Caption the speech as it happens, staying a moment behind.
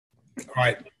All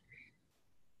right.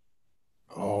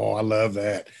 Oh, I love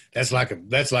that. That's like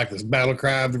this battle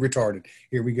cry of the retarded.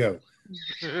 Here we go.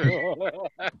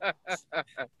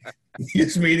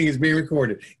 This meeting is being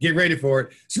recorded. Get ready for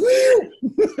it.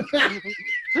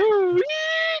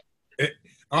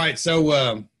 All right.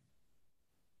 So,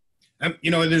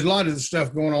 there's a lot of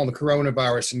stuff going on, the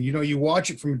coronavirus, and, you watch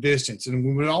it from a distance.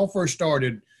 And when it all first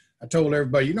started, I told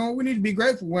everybody, we need to be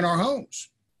grateful we're in our homes.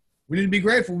 We need to be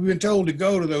grateful we've been told to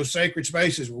go to those sacred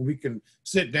spaces where we can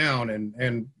sit down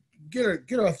and get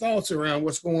our thoughts around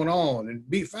what's going on and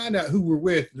find out who we're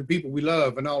with, the people we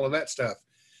love, and all of that stuff.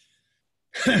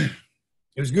 It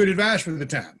was good advice for the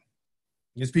time.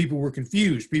 Because people were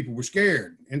confused, people were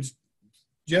scared. And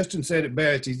Justin said it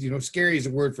best. He's, scary is a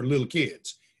word for little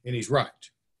kids, and he's right.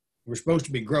 We're supposed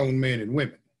to be grown men and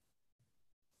women.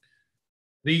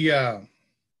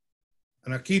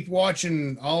 And I keep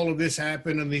watching all of this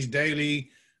happen in these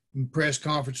daily press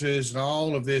conferences and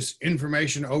all of this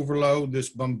information overload, this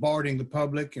bombarding the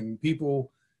public and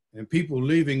people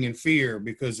living in fear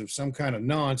because of some kind of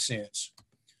nonsense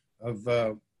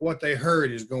of what they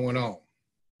heard is going on.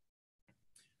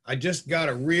 I just got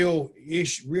a real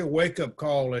wake-up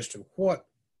call as to what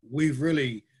we've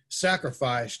really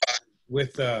sacrificed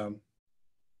with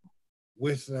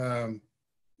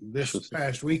this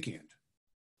past weekend.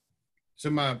 So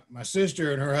my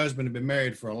sister and her husband have been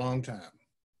married for a long time.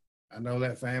 I know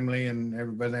that family and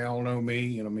everybody, they all know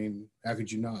me. And I mean, how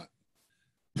could you not?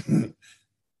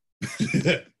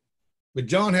 But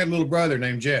John had a little brother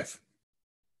named Jeff.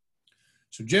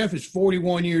 So Jeff is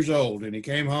 41 years old, and he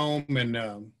came home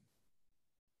and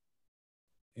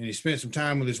he spent some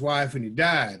time with his wife, and he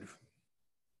died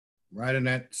right in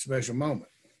that special moment.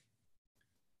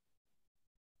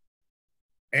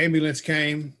 Ambulance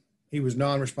came. He was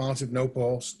non-responsive, no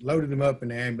pulse, loaded him up in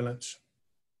the ambulance.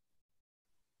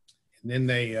 And then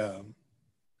they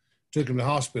took him to the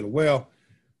hospital. Well,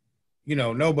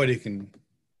 nobody can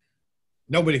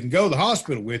go to the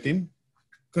hospital with him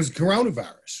because of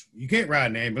coronavirus. You can't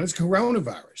ride an ambulance,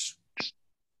 coronavirus.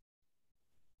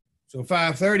 So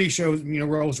 5:30 shows,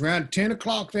 rolls around. 10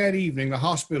 o'clock that evening, the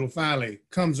hospital finally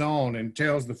comes on and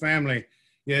tells the family,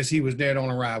 yes, he was dead on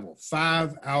arrival.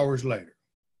 5 hours later.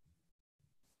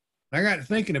 I got to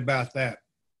thinking about that.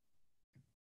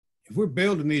 If we're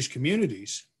building these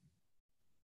communities,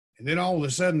 and then all of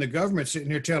a sudden the government's sitting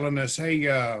here telling us,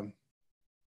 hey,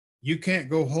 you can't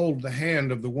go hold the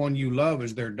hand of the one you love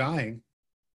as they're dying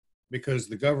because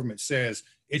the government says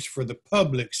it's for the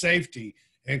public safety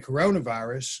and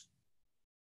coronavirus.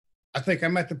 I think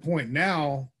I'm at the point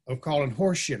now of calling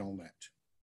horseshit on that.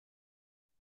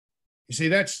 You see,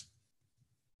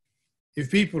 if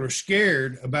people are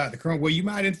scared about the corona, well, you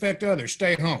might infect others.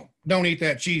 Stay home. Don't eat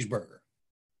that cheeseburger.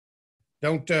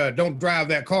 Don't drive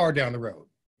that car down the road.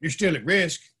 You're still at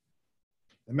risk.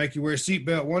 They make you wear a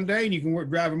seatbelt one day, and you can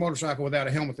drive a motorcycle without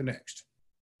a helmet the next.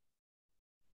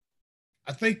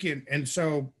 I think, and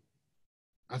so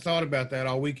I thought about that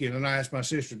all weekend, and I asked my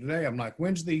sister today. I'm like,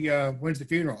 when's the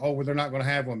funeral? Oh, well, they're not going to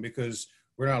have one because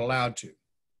we're not allowed to.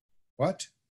 What?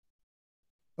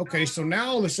 Okay, so now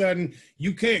all of a sudden,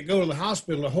 you can't go to the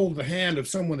hospital to hold the hand of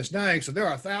someone that's dying. So there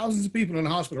are thousands of people in the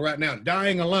hospital right now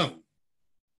dying alone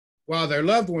while their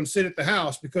loved ones sit at the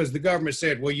house because the government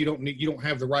said, well, you don't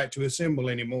have the right to assemble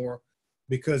anymore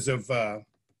because of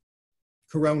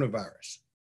coronavirus.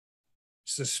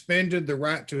 Suspended the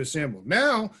right to assemble.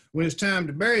 Now, when it's time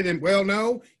to bury them, well,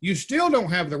 no, you still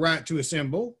don't have the right to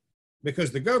assemble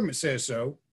because the government says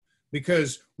so,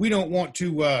 because we don't want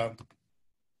to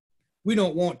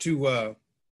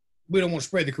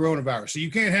spread the coronavirus. So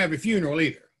you can't have a funeral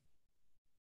either.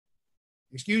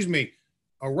 Excuse me,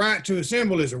 a right to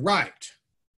assemble is a right,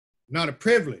 not a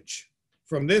privilege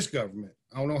from this government.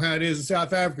 I don't know how it is in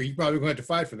South Africa. You're probably going to have to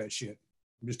fight for that shit.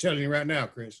 I'm just telling you right now,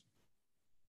 Chris.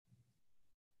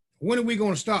 When are we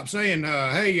going to stop saying,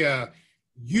 hey,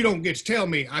 you don't get to tell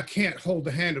me I can't hold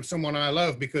the hand of someone I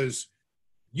love because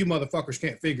you motherfuckers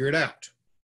can't figure it out?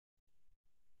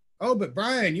 Oh, but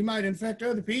Bryan, you might infect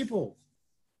other people.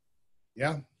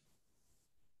 Yeah.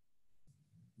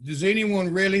 Does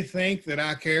anyone really think that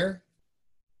I care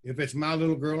if it's my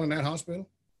little girl in that hospital?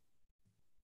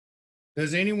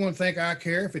 Does anyone think I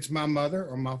care if it's my mother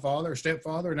or my father or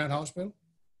stepfather in that hospital?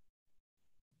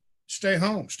 Stay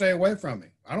home. Stay away from me.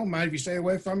 I don't mind if you stay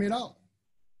away from me at all.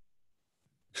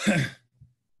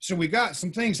 So we got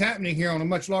some things happening here on a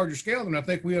much larger scale than I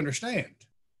think we understand.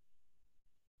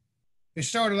 It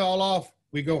started all off,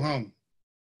 we go home.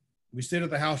 We sit at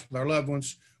the house with our loved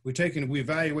ones. We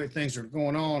evaluate things that are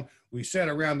going on. We sit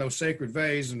around those sacred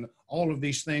vases and all of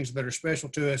these things that are special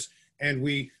to us. and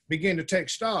we begin to take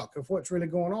stock of what's really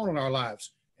going on in our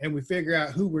lives, and we figure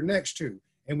out who we're next to,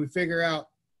 and we figure out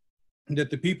that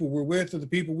the people we're with are the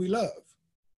people we love.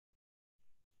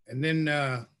 And then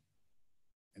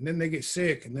they get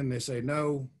sick, and then they say,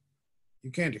 no,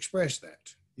 you can't express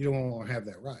that. You don't want to have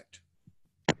that right.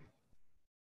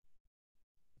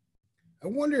 I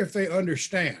wonder if they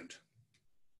understand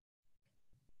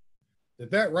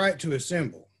that right to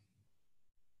assemble,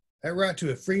 that right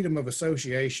to a freedom of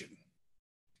association,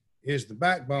 is the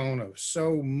backbone of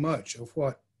so much of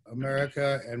what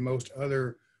America and most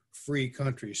other free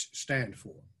countries stand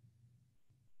for.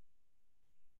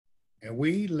 And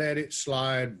we let it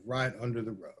slide right under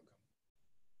the rug.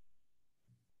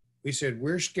 We said,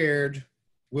 we're scared,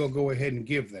 we'll go ahead and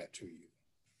give that to you.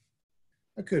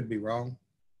 I could be wrong.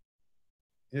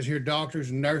 Just here,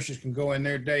 doctors and nurses can go in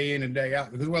there day in and day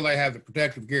out because, well, they have the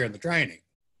protective gear and the training.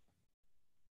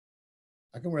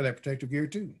 I can wear that protective gear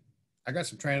too. I got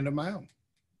some training of my own.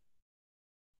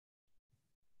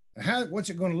 What's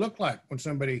it going to look like when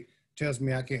somebody tells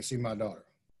me I can't see my daughter?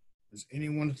 Does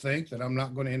anyone think that I'm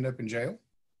not going to end up in jail?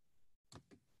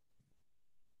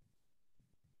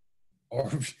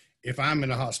 Or if I'm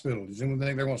in a hospital, does anyone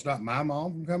think they're going to stop my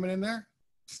mom from coming in there?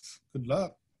 Good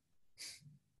luck.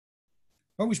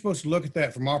 Are we supposed to look at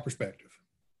that from our perspective?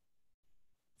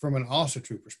 From an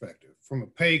Asatru perspective, from a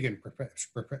pagan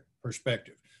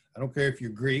perspective. I don't care if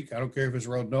you're Greek. I don't care if it's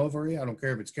Rodnovery. I don't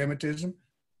care if it's Kemetism.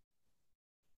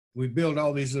 We build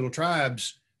all these little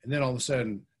tribes, and then all of a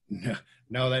sudden,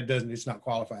 no, that doesn't, it's not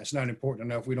qualified. It's not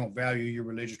important enough. We don't value your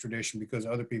religious tradition because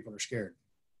other people are scared.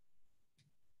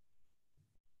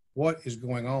 What is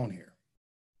going on here?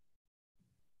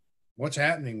 What's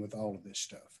happening with all of this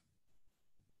stuff?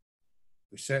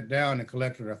 We sat down and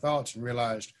collected our thoughts and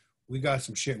realized we got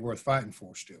some shit worth fighting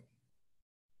for still.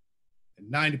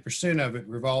 And 90% of it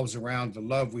revolves around the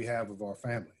love we have of our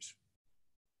families.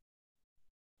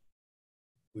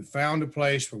 We found a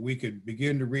place where we could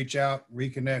begin to reach out,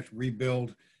 reconnect,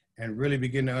 rebuild, and really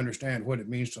begin to understand what it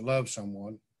means to love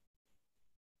someone.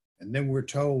 And then we're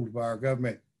told by our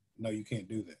government, no, you can't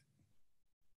do that.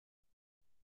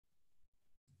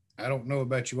 I don't know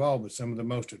about you all, but some of the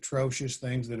most atrocious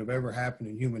things that have ever happened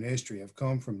in human history have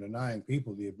come from denying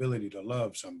people the ability to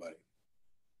love somebody.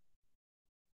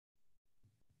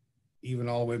 Even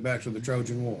all the way back to the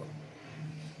Trojan War.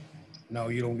 No,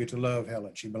 you don't get to love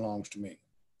Helen. She belongs to me.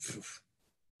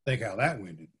 Think how that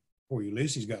went. Poor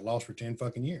Ulysses got lost for 10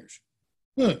 fucking years.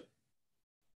 Huh.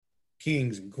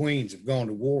 Kings and queens have gone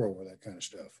to war over that kind of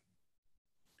stuff.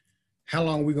 How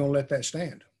long are we going to let that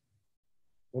stand?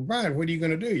 Well, Bryan, what are you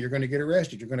going to do? You're going to get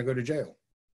arrested. You're going to go to jail.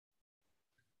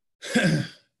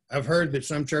 I've heard that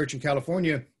some church in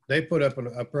California, they put up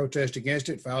a protest against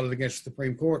it, filed it against the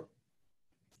Supreme Court.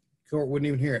 Court wouldn't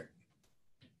even hear it.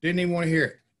 Didn't even want to hear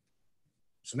it.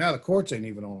 So now the courts ain't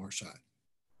even on our side.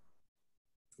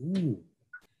 Ooh.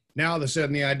 Now all of a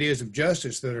sudden the ideas of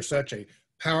justice that are such a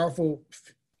powerful,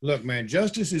 look, man,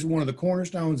 justice is one of the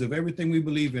cornerstones of everything we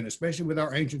believe in, especially with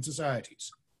our ancient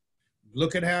societies.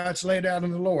 Look at how it's laid out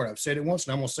in the Lord. I've said it once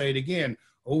and I'm going to say it again.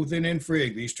 Odin and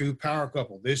Frigg, these two power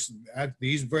couple, these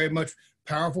very much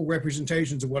powerful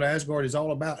representations of what Asgard is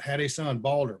all about, had a son,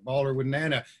 Balder. Balder with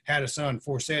Nanna had a son,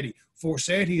 Forseti.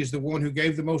 Forseti is the one who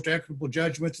gave the most equitable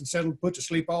judgments and put to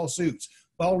sleep all suits.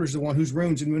 Balder's the one whose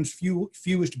runes and whose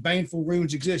fewest baneful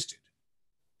runes existed.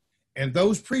 And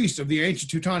those priests of the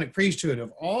ancient Teutonic priesthood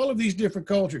of all of these different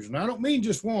cultures, and I don't mean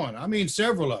just one, I mean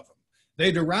several of them,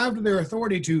 they derived their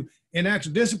authority to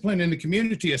enact discipline in the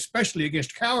community, especially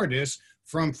against cowardice,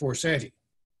 from Forseti.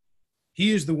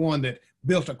 He is the one that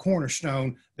built a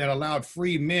cornerstone that allowed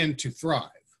free men to thrive.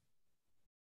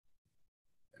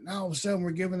 And now all of a sudden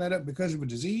we're giving that up because of a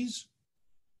disease.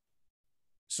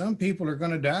 Some people are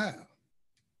going to die.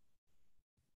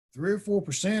 3 or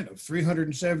 4% of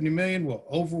 370 million will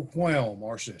overwhelm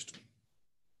our system.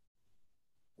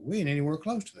 We ain't anywhere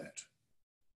close to that.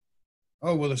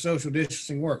 Oh, well, the social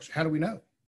distancing works. How do we know?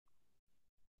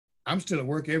 I'm still at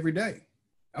work every day.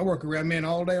 I work around men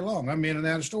all day long. I'm in and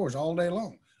out of stores all day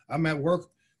long. I'm at work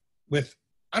with,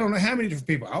 I don't know how many different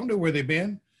people. I don't know where they've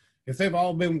been. If they've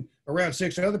all been around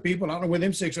 6 other people, I don't know where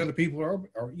them 6 other people are.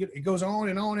 Or it goes on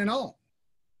and on and on.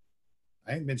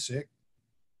 I ain't been sick.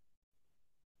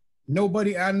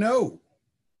 Nobody I know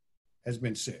has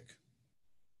been sick.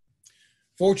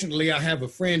 Fortunately, I have a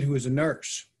friend who is a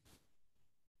nurse.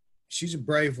 She's a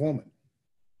brave woman.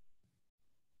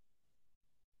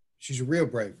 She's a real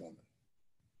brave woman.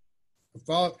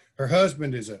 Her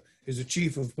husband is a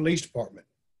chief of the police department,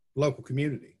 local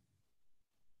community.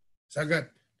 So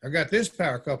I got this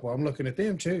power couple. I'm looking at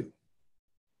them too.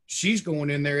 She's going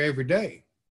in there every day.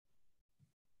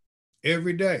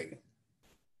 every day.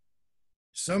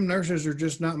 Some nurses are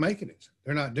just not making it.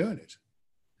 They're not doing it.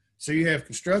 So you have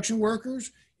construction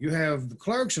workers, you have the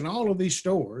clerks in all of these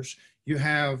stores, you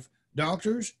have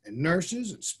doctors and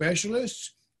nurses and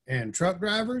specialists and truck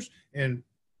drivers, and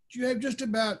you have just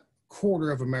about a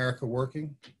quarter of America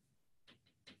working,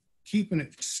 keeping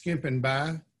it skimping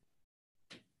by.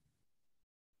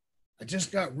 I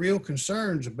just got real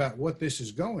concerns about what this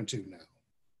is going to now.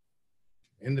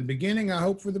 In the beginning, I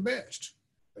hope for the best,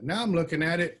 but now I'm looking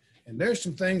at it, and there's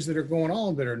some things that are going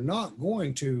on that are not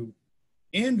going to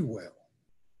end well.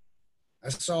 I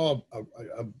saw a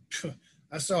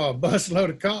busload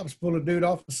of cops pull a dude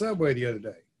off the subway the other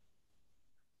day.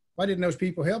 Why didn't those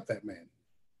people help that man?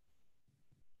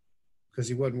 Because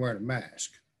he wasn't wearing a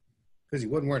mask. Because he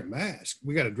wasn't wearing a mask.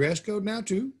 We got a dress code now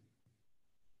too.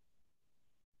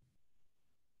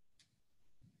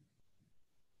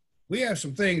 We have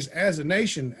some things as a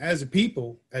nation, as a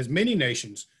people, as many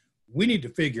nations, we need to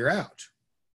figure out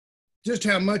just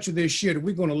how much of this shit are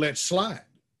we going to let slide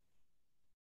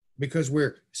because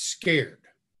we're scared.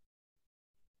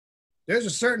 There's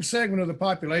a certain segment of the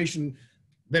population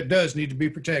that does need to be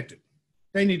protected.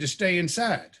 They need to stay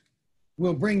inside.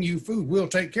 We'll bring you food. We'll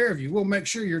take care of you. We'll make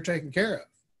sure you're taken care of.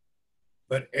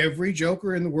 But every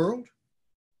joker in the world,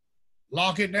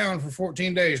 lock it down for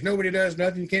 14 days. Nobody does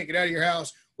nothing. You can't get out of your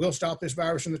house. We'll stop this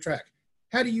virus in the track.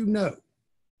 How do you know?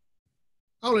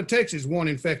 All it takes is one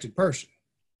infected person.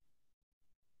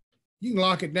 You can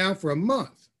lock it down for a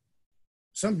month.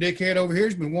 Some dickhead over here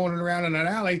has been wandering around in an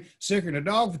alley, sicker than a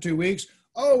dog for 2 weeks.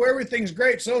 Oh, everything's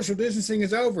great. Social distancing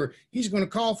is over. He's going to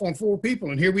cough on 4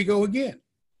 people, and here we go again.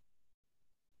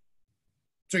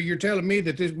 So you're telling me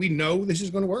that we know this is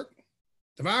going to work?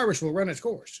 The virus will run its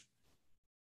course.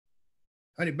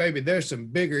 Honey, baby, there's some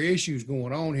bigger issues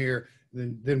going on here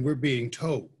than we're being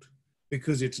told,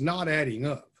 because it's not adding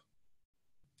up.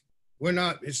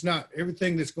 It's not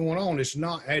everything that's going on. It's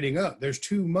not adding up. There's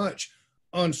too much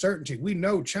uncertainty. We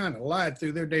know China lied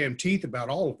through their damn teeth about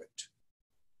all of it.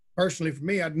 Personally, for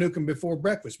me, I'd nuke them before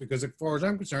breakfast because as far as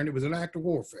I'm concerned, it was an act of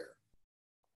warfare.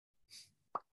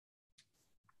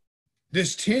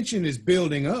 This tension is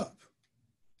building up.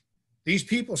 These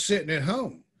people sitting at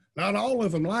home, not all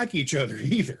of them like each other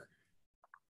either.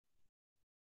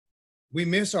 We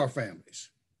miss our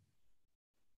families.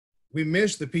 We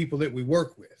miss the people that we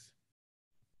work with.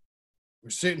 We're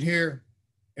sitting here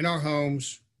in our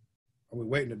homes. Are we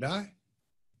waiting to die?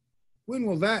 When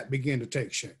will that begin to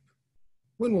take shape?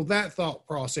 When will that thought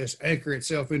process anchor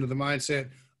itself into the mindset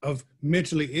of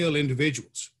mentally ill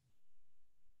individuals?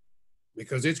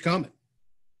 Because it's coming.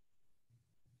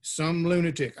 Some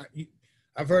lunatic,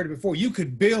 I've heard it before, you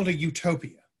could build a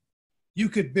utopia. You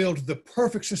could build the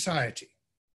perfect society.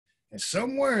 And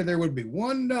somewhere there would be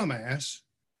one dumbass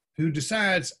who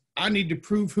decides, I need to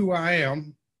prove who I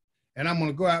am, and I'm going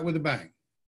to go out with a bang.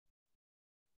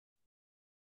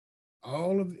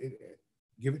 All of it,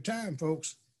 give it time,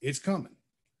 folks. It's coming.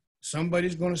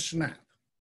 Somebody's going to snap.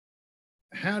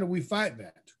 How do we fight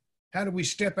that? How do we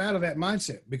step out of that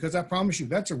mindset? Because I promise you,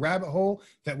 that's a rabbit hole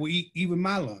that will eat even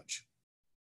my lunch.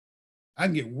 I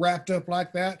can get wrapped up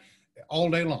like that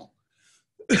all day long.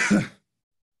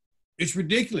 It's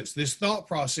ridiculous, this thought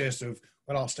process of,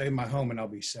 well, I'll stay in my home and I'll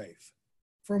be safe.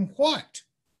 From what?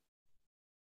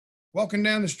 Walking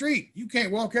down the street, you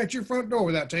can't walk out your front door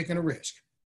without taking a risk.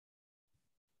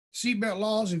 Seatbelt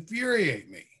laws infuriate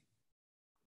me.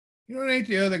 You know, it ain't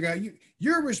the other guy.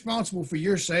 You're responsible for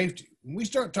your safety. When we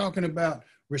start talking about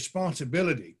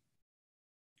responsibility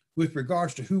with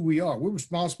regards to who we are, we're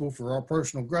responsible for our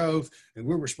personal growth, and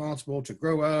we're responsible to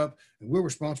grow up, and we're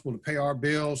responsible to pay our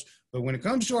bills. But when it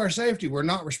comes to our safety, we're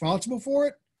not responsible for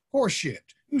it? Horse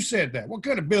shit. Who said that? What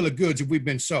kind of bill of goods have we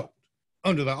been sold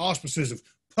under the auspices of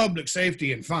public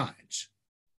safety and fines?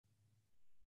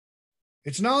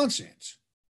 It's nonsense.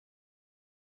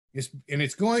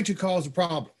 It's going to cause a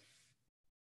problem.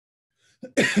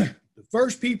 The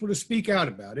first people to speak out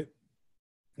about it,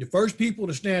 the first people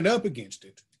to stand up against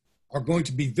it, are going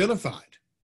to be vilified.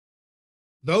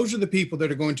 Those are the people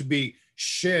that are going to be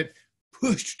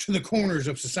pushed to the corners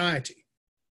of society.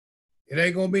 It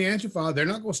ain't going to be Antifa. They're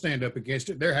not going to stand up against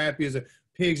it. They're happy as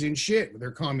pigs in shit with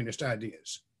their communist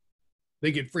ideas.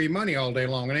 They get free money all day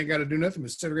long and ain't got to do nothing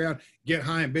but sit around, get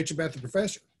high, and bitch about the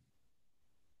professor.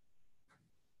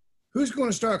 Who's going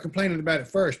to start complaining about it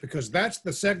first? Because that's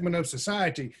the segment of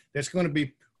society that's going to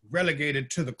be relegated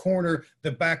to the corner,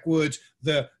 the backwoods,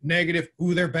 the negative,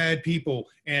 ooh, they're bad people,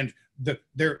 and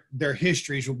their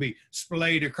histories will be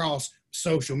splayed across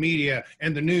social media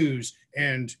and the news,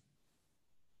 and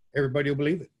everybody will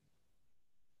believe it.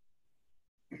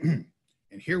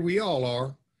 And here we all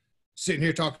are, sitting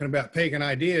here talking about pagan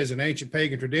ideas and ancient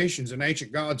pagan traditions and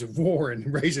ancient gods of war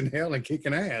and raising hell and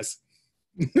kicking ass.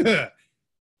 Saying,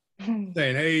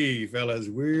 hey, fellas,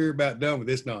 we're about done with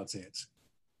this nonsense.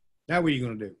 Now what are you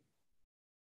going to do?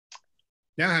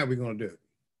 Now how are we going to do it?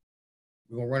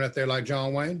 We're going to run out there like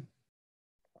John Wayne?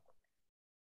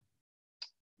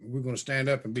 We're going to stand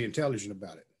up and be intelligent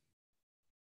about it.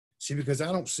 See, because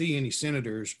I don't see any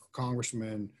senators or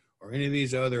congressmen or any of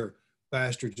these other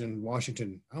bastards in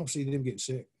Washington. I don't see them getting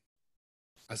sick.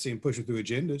 I see them pushing through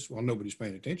agendas while nobody's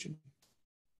paying attention.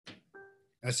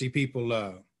 I see people,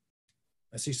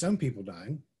 I see some people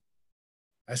dying.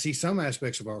 I see some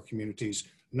aspects of our communities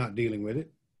not dealing with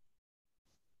it.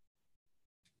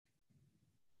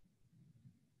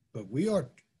 But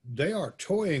they are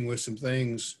toying with some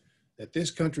things that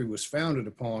this country was founded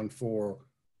upon for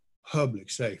public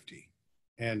safety,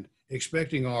 and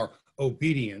expecting our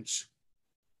obedience,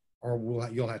 or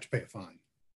you'll have to pay a fine.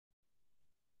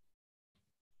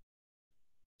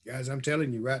 Guys, I'm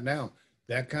telling you right now,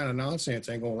 that kind of nonsense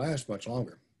ain't gonna last much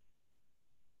longer.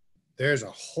 There's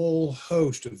a whole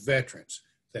host of veterans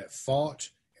that fought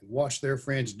and watched their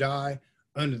friends die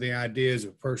under the ideas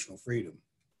of personal freedom.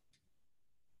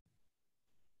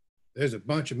 There's a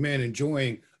bunch of men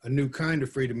enjoying a new kind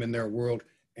of freedom in their world,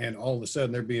 and all of a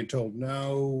sudden they're being told,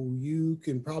 no, you'll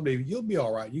be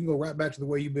all right. You can go right back to the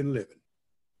way you've been living.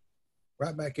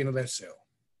 Right back into that cell.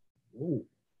 Ooh.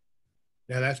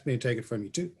 Now that's being taken from you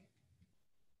too.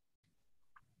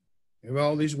 You have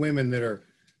all these women that are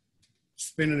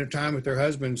spending their time with their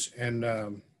husbands, and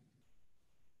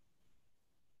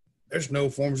there's no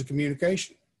forms of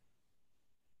communication.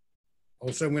 All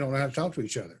of a sudden we don't know how to talk to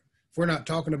each other. If we're not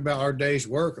talking about our day's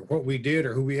work or what we did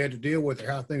or who we had to deal with or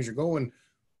how things are going,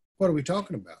 what are we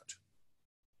talking about?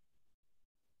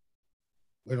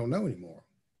 We don't know anymore.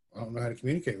 I don't know how to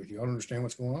communicate with you. I don't understand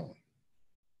what's going on.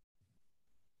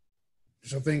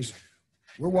 So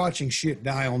we're watching shit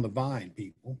die on the vine,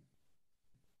 people.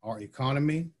 Our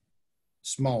economy,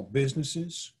 small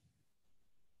businesses.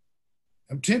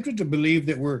 I'm tempted to believe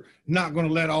that we're not going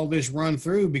to let all this run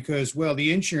through because, well,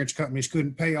 the insurance companies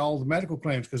couldn't pay all the medical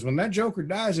claims, because when that joker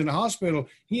dies in the hospital,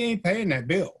 he ain't paying that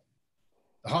bill.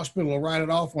 The hospital will write it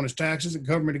off on his taxes, the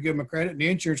government will give him a credit, and the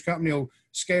insurance company will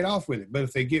skate off with it. But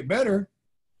if they get better,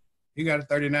 you got a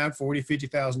 $39,000, $40,000,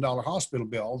 $50,000 hospital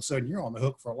bill. All of a sudden, you're on the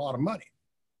hook for a lot of money.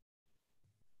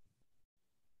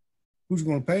 Who's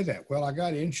going to pay that? Well, I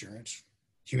got insurance.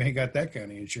 You ain't got that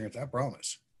kind of insurance, I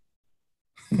promise.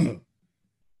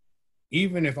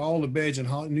 Even if all the beds in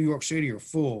New York City are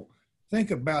full,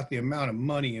 think about the amount of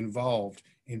money involved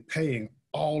in paying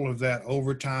all of that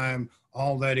overtime,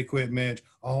 all that equipment,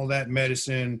 all that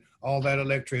medicine, all that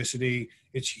electricity.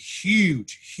 It's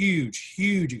huge, huge,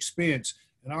 huge expense.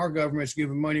 And our government's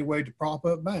giving money away to prop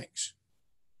up banks.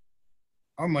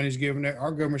 Our government's getting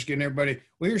everybody,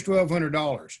 well, here's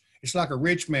 $1,200. It's like a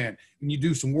rich man. When you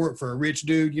do some work for a rich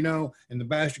dude, and the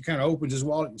bastard kind of opens his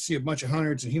wallet and see a bunch of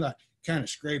hundreds, and he kind of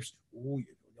scrapes, oh,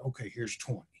 okay, here's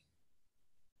 20.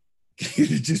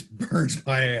 It just burns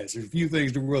my ass. There's a few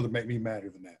things in the world that make me madder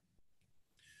than that.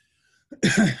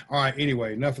 All right,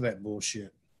 anyway, enough of that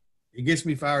bullshit. It gets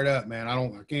me fired up, man.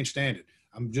 I can't stand it.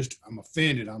 I'm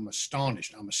offended. I'm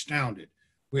astonished. I'm astounded.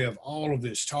 We have all of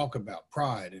this talk about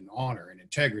pride and honor and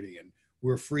integrity, and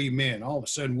we're free men. All of a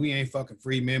sudden, we ain't fucking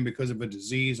free men because of a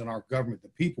disease in our government. The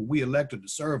people we elected to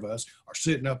serve us are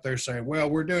sitting up there saying, well,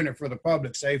 we're doing it for the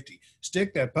public safety.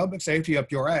 Stick that public safety up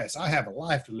your ass. I have a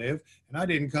life to live, and I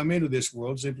didn't come into this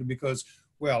world simply because,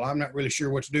 well, I'm not really sure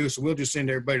what to do, so we'll just send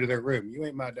everybody to their room. You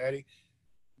ain't my daddy.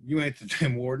 You ain't the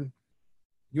damn warden.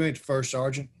 You ain't the first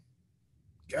sergeant.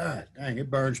 God dang,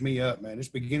 it burns me up, man. It's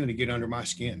beginning to get under my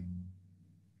skin.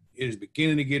 It is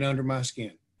beginning to get under my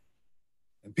skin.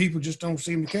 And people just don't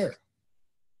seem to care.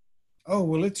 Oh,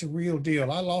 well, it's a real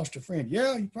deal. I lost a friend.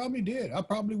 Yeah, you probably did. I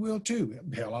probably will too.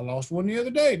 Hell, I lost one the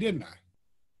other day, didn't I?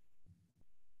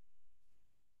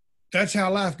 That's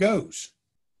how life goes.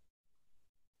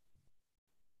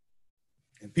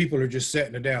 And people are just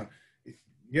setting it down.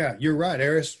 Yeah, you're right,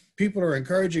 Eris. People are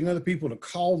encouraging other people to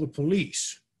call the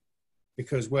police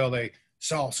because, well, they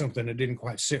saw something that didn't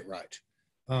quite sit right.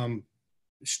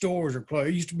 Stores are closed.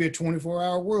 It used to be a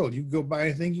 24-hour world. You could go buy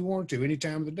anything you wanted to any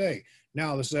time of the day. Now,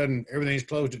 all of a sudden, everything's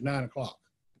closed at 9 o'clock.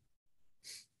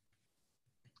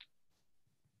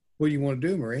 What do you want to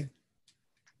do, Marie?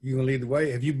 You going to lead the way?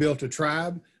 Have you built a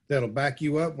tribe that'll back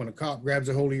you up when a cop grabs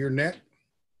a hold of your neck?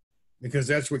 Because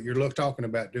that's what you're talking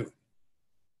about doing.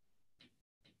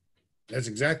 That's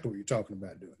exactly what you're talking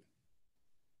about doing.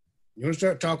 You want to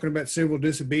start talking about civil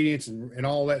disobedience and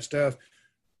all that stuff?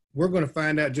 we're going to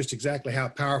find out just exactly how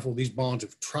powerful these bonds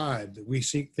of tribe that we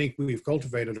think we've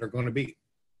cultivated are going to be.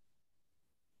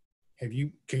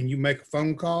 Can you make a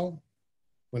phone call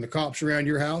when the cops surround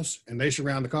your house and they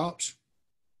surround the cops?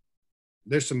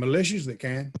 There's some militias that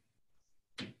can.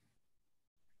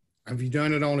 Have you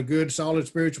done it on a good, solid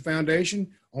spiritual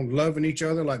foundation, on loving each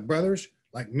other like brothers,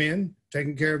 like men,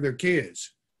 taking care of their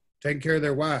kids, taking care of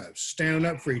their wives, standing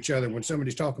up for each other when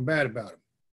somebody's talking bad about them?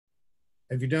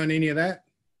 Have you done any of that?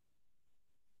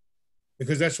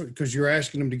 Because you're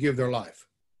asking them to give their life.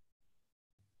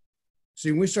 See,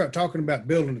 when we start talking about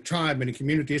building a tribe and a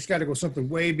community, it's got to go something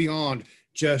way beyond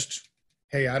just,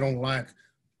 hey, I don't like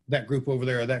that group over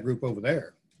there or that group over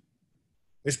there.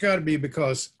 It's got to be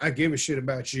because I give a shit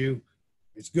about you.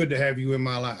 It's good to have you in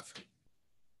my life.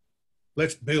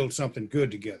 Let's build something good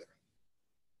together.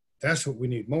 That's what we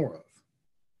need more of.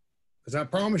 Because I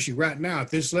promise you right now,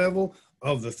 at this level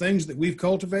of the things that we've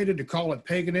cultivated, to call it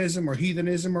paganism or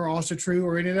heathenism or also true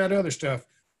or any of that other stuff,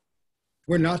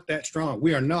 we're not that strong.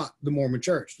 We are not the Mormon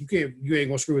church. You ain't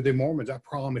gonna screw with the Mormons. I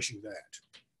promise you that.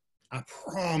 I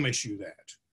promise you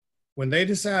that. When they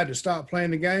decide to stop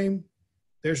playing the game,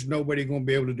 there's nobody going to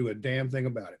be able to do a damn thing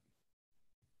about it.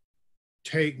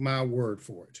 Take my word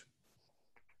for it.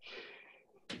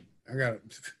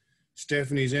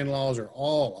 Stephanie's in-laws are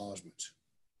all Osmonds.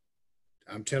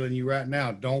 I'm telling you right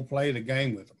now, don't play the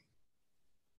game with them.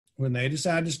 When they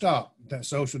decide to stop that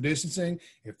social distancing,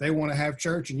 if they want to have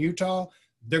church in Utah,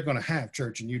 they're going to have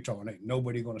church in Utah, and ain't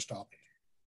nobody going to stop it.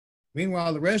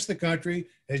 Meanwhile, the rest of the country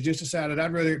has just decided,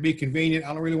 I'd rather it be convenient.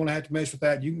 I don't really want to have to mess with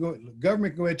that. You can go,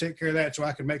 government, go ahead and take care of that so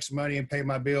I can make some money and pay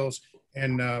my bills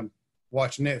and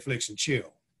watch Netflix and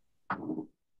chill.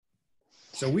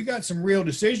 So we got some real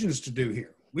decisions to do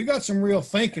here. We got some real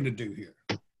thinking to do here.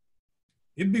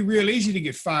 It'd be real easy to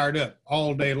get fired up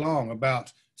all day long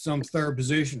about some third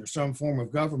position or some form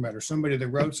of government or somebody that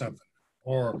wrote something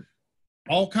or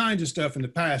all kinds of stuff in the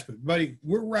past. But buddy,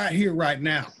 we're right here, right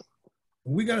now.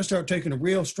 We got to start taking a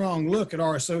real strong look at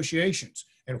our associations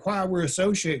and why we're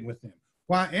associating with them.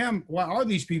 Why are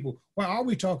these people? Why are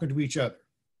we talking to each other?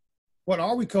 What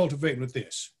are we cultivating with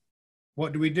this?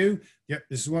 What do we do? Yep,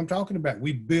 this is what I'm talking about.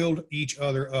 We build each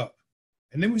other up.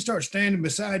 And then we start standing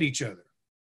beside each other,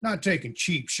 not taking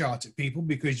cheap shots at people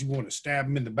because you want to stab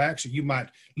them in the back so you might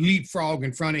leapfrog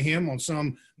in front of him on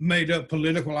some made up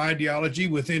political ideology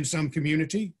within some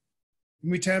community.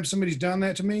 Every time somebody's done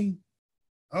that to me,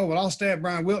 oh, well, I'll stab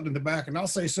Bryan Wilton in the back and I'll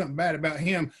say something bad about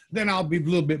him. Then I'll be a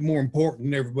little bit more important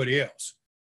than everybody else.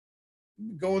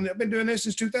 I've been doing this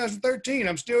since 2013.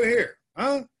 I'm still here,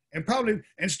 huh?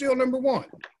 And still number one.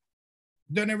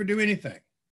 Doesn't ever do anything.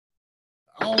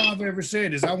 All I've ever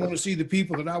said is I want to see the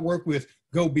people that I work with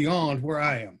go beyond where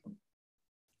I am.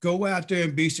 Go out there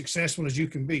and be successful as you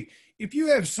can be. If you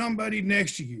have somebody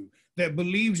next to you that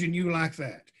believes in you like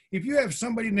that, if you have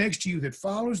somebody next to you that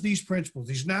follows these principles,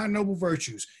 these 9 noble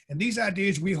virtues, and these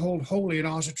ideas we hold holy and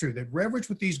also true, that reverence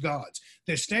with these gods,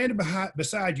 that stand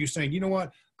beside you saying, you know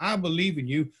what, I believe in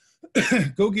you,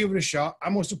 go give it a shot.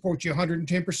 I'm going to support you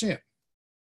 110%.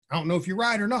 I don't know if you're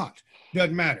right or not.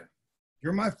 Doesn't matter.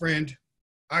 You're my friend.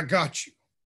 I got you.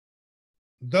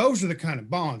 Those are the kind of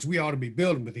bonds we ought to be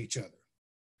building with each other.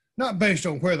 Not based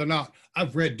on whether or not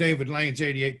I've read David Lane's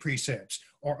 88 precepts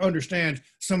or understand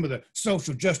some of the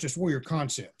social justice warrior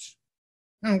concepts.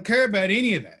 I don't care about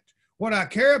any of that. What I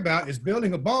care about is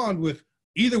building a bond with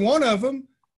either one of them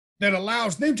that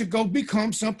allows them to go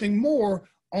become something more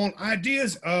on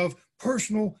ideas of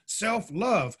personal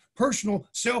self-love, personal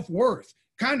self-worth,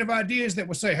 kind of ideas that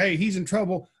will say, hey, he's in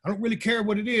trouble. I don't really care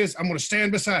what it is. I'm going to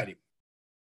stand beside him.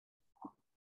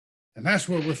 And that's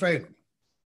where we're failing.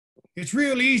 It's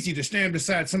real easy to stand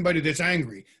beside somebody that's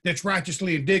angry, that's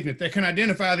righteously indignant, that can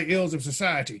identify the ills of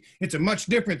society. It's a much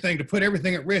different thing to put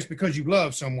everything at risk because you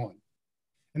love someone.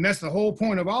 And that's the whole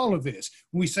point of all of this.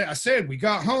 When I said we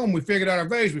got home, we figured out our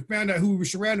values, we found out who we were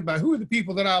surrounded by. Who are the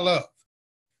people that I love?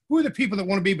 Who are the people that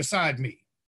want to be beside me?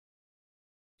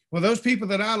 Well, those people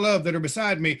that I love that are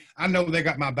beside me, I know they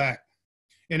got my back.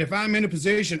 And if I'm in a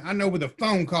position, I know with a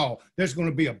phone call, there's going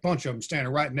to be a bunch of them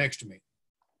standing right next to me.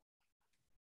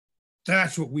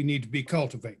 That's what we need to be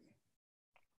cultivating.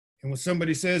 And when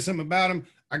somebody says something about them,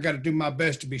 I got to do my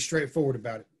best to be straightforward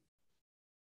about it.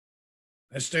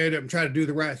 I stand up and try to do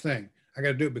the right thing. I got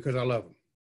to do it because I love them.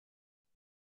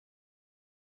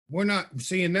 We're not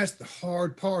seeing, that's the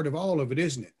hard part of all of it,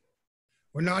 isn't it?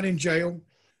 We're not in jail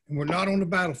and we're not on the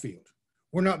battlefield.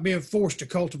 We're not being forced to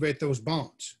cultivate those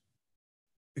bonds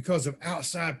because of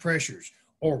outside pressures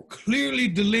or clearly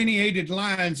delineated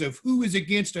lines of who is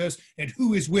against us and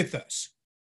who is with us.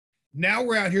 Now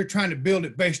we're out here trying to build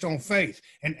it based on faith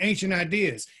and ancient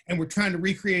ideas, and we're trying to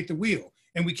recreate the wheel,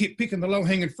 and we keep picking the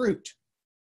low-hanging fruit.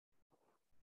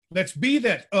 Let's be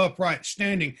that upright,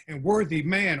 standing, and worthy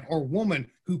man or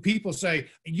woman who people say,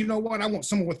 you know what, I want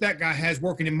someone what that guy has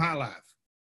working in my life.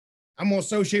 I'm going to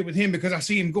associate with him because I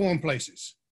see him going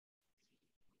places.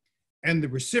 And the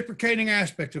reciprocating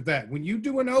aspect of that, when you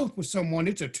do an oath with someone,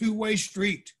 it's a two-way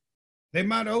street. They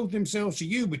might owe themselves to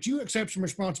you, but you accept some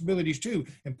responsibilities too.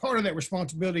 And part of that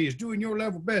responsibility is doing your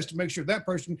level best to make sure that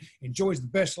person enjoys the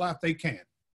best life they can.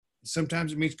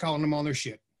 Sometimes it means calling them on their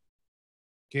shit.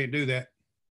 Can't do that.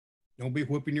 Don't be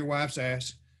whooping your wife's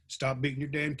ass. Stop beating your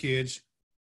damn kids.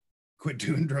 Quit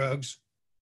doing drugs.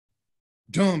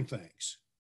 Dumb things.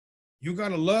 You got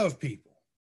to love people.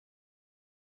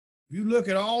 You look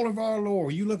at all of our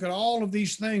lore, you look at all of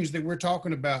these things that we're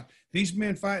talking about, these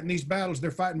men fighting these battles,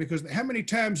 they're fighting because how many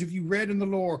times have you read in the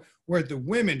lore where the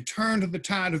women turned to the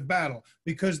tide of battle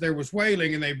because there was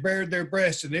wailing and they bared their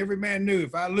breasts and every man knew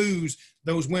if I lose,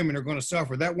 those women are going to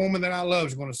suffer. That woman that I love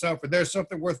is going to suffer. There's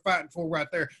something worth fighting for right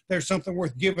there. There's something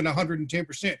worth giving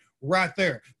 110% right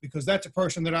there because that's a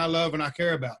person that I love and I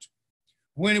care about.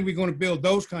 When are we going to build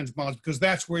those kinds of bonds? Because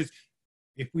that's where,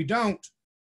 if we don't,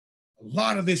 a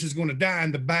lot of this is going to die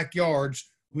in the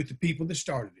backyards with the people that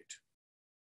started it.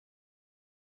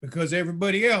 Because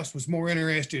everybody else was more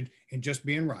interested in just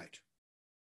being right.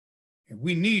 And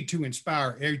we need to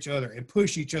inspire each other and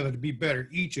push each other to be better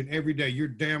each and every day. You're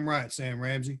damn right, Sam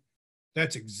Ramsey.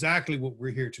 That's exactly what we're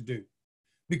here to do.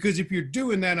 Because if you're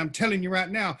doing that, I'm telling you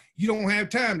right now, you don't have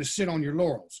time to sit on your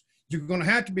laurels. You're going to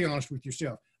have to be honest with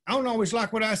yourself. I don't always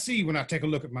like what I see when I take a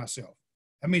look at myself.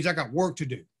 That means I got work to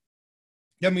do.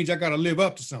 That means I got to live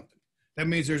up to something. That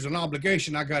means there's an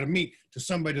obligation I got to meet to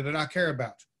somebody that I care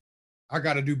about. I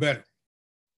got to do better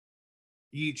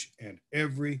each and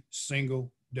every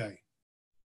single day.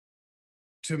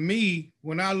 To me,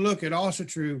 when I look at Also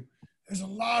True, there's a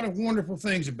lot of wonderful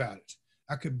things about it.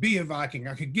 I could be a Viking.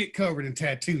 I could get covered in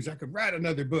tattoos. I could write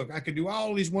another book. I could do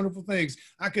all these wonderful things.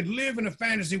 I could live in a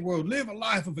fantasy world, live a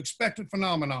life of expected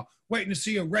phenomena, waiting to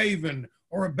see a raven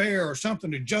or a bear or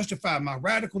something to justify my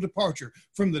radical departure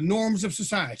from the norms of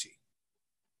society.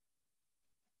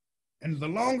 And the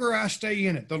longer I stay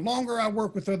in it, the longer I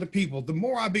work with other people, the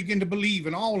more I begin to believe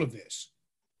in all of this,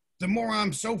 the more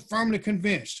I'm so firmly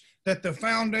convinced that the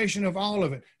foundation of all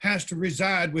of it has to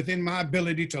reside within my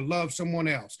ability to love someone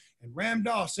else. And Ram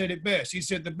Dass said it best. He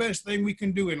said the best thing we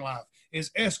can do in life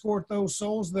is escort those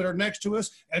souls that are next to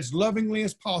us as lovingly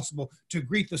as possible to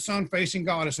greet the sun-facing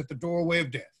goddess at the doorway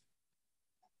of death.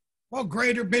 What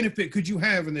greater benefit could you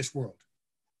have in this world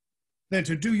than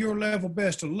to do your level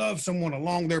best to love someone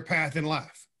along their path in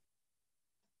life?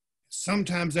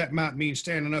 Sometimes that might mean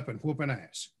standing up and whooping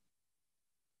ass.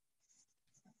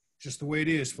 Just the way it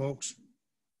is, folks.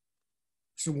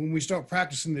 So when we start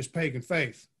practicing this pagan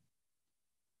faith,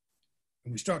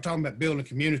 and we start talking about building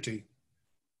community,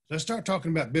 let's start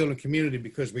talking about building community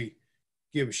because we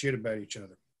give a shit about each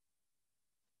other.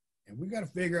 And we got to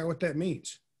figure out what that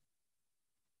means.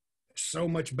 There's so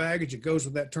much baggage that goes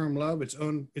with that term love. It's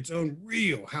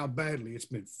unreal how badly it's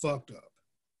been fucked up.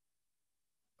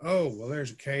 Oh, well,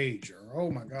 there's a cage, or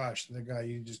oh my gosh, that guy,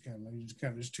 you just kind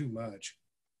of, it's too much.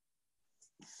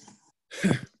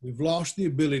 We've lost the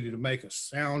ability to make a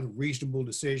sound, reasonable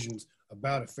decisions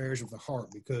about affairs of the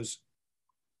heart because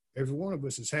every one of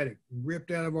us has had it ripped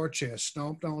out of our chest,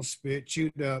 stomped on, spit,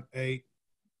 chewed up, ate.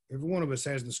 Every one of us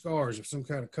has the scars of some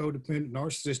kind of codependent,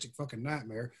 narcissistic fucking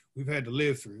nightmare we've had to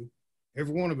live through.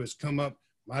 Every one of us come up,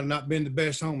 might have not been the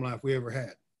best home life we ever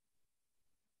had.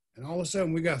 And all of a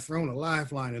sudden, we got thrown a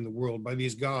lifeline in the world by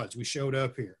these gods. We showed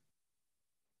up here.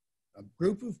 A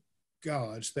group of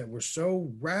gods that were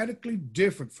so radically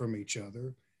different from each other,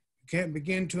 you can't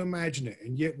begin to imagine it.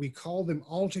 And yet we call them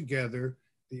all together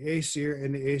the Aesir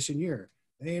and the Aesir.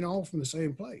 They ain't all from the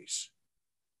same place.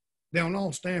 They don't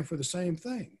all stand for the same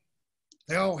thing.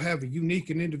 They all have a unique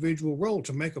and individual role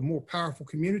to make a more powerful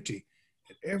community.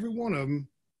 And every one of them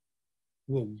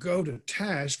will go to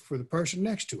task for the person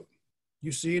next to them.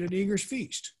 You see it at Eager's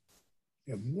Feast.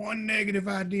 You have one negative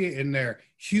idea in there,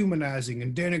 humanizing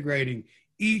and denigrating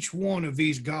each one of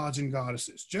these gods and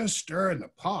goddesses, just stirring the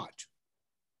pot.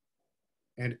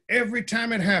 And every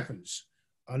time it happens,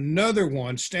 another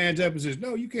one stands up and says,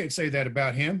 no, you can't say that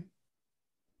about him.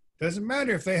 Doesn't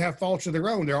matter if they have faults of their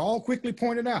own. They're all quickly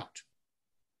pointed out.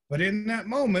 But in that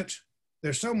moment,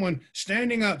 there's someone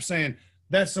standing up saying,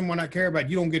 that's someone I care about.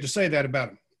 You don't get to say that about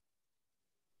him.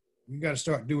 You got to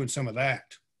start doing some of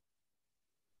that.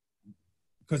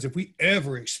 Because if we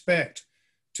ever expect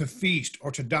to feast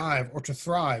or to dive or to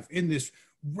thrive in this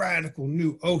radical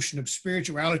new ocean of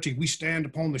spirituality we stand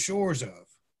upon the shores of,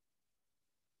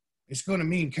 it's going to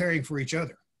mean caring for each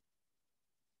other.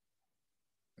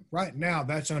 Right now,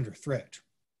 that's under threat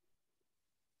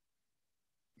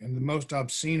in the most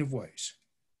obscene of ways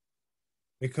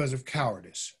because of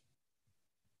cowardice.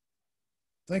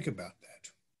 Think about that.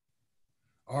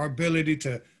 Our ability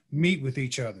to meet with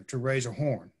each other, to raise a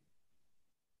horn,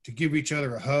 to give each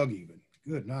other a hug even.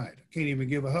 Good night. I can't even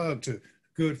give a hug to a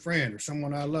good friend or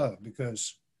someone I love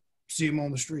because see them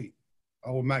on the street.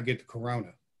 Oh, we might get the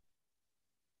corona.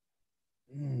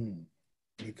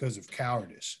 Because of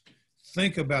cowardice.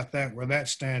 Think about that, where that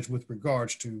stands with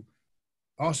regards to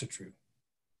Ossetru.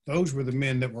 Those were the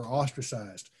men that were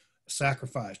ostracized,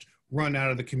 sacrificed, run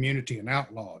out of the community and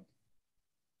outlawed.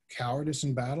 Cowardice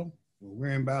in battle? Well,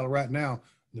 we're in battle right now.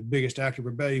 The biggest act of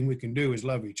rebellion we can do is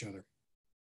love each other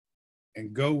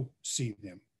and go see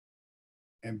them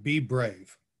and be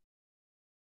brave.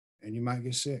 And you might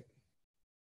get sick.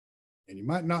 And you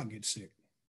might not get sick.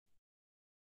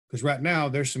 Because right now,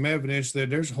 there's some evidence that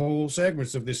there's whole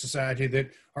segments of this society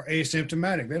that are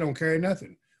asymptomatic. They don't carry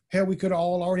nothing. Hell, we could have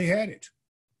all already had it.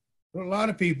 But a lot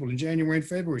of people in January and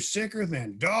February sicker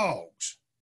than dogs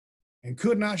and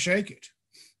could not shake it.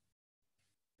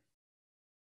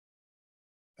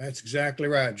 That's exactly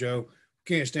right, Joe.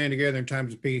 We can't stand together in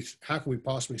times of peace. How can we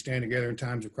possibly stand together in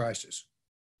times of crisis?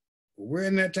 Well, we're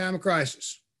in that time of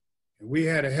crisis. And we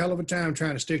had a hell of a time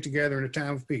trying to stick together in a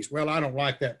time of peace. Well, I don't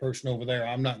like that person over there.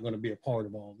 I'm not going to be a part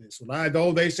of all this. Well,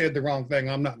 though they said the wrong thing,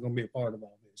 I'm not going to be a part of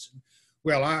all this.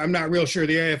 Well, I'm not real sure.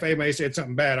 The AFA may have said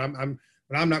something bad,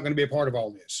 but I'm not going to be a part of all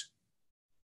this.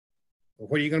 Well,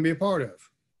 what are you going to be a part of?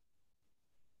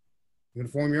 You're going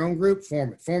to form your own group?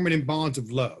 Form it. Form it in bonds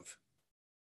of love.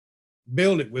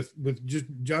 Build it with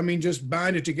just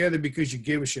bind it together because you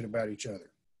give a shit about each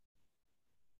other.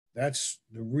 That's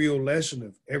the real lesson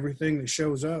of everything that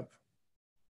shows up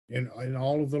in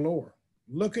all of the lore.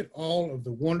 Look at all of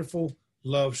the wonderful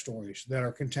love stories that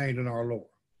are contained in our lore.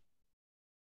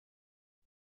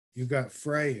 You've got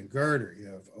Frey and Gerder. You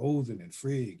have Odin and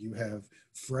Frigg. You have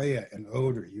Freya and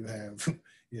Oder. You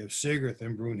have Sigurd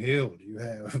and Brunhild. You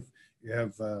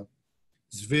have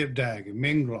Svipdag and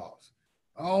Mingloth.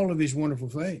 All of these wonderful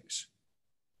things.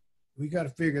 We got to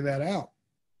figure that out.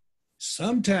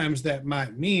 Sometimes that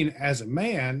might mean, as a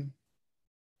man,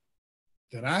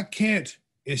 that I can't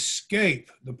escape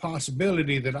the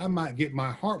possibility that I might get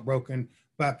my heart broken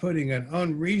by putting an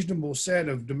unreasonable set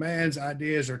of demands,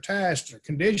 ideas, or tasks or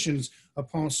conditions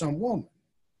upon some woman.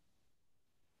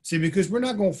 See, because we're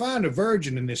not going to find a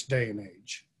virgin in this day and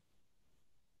age.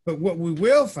 But what we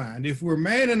will find, if we're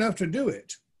man enough to do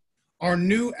it, are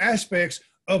new aspects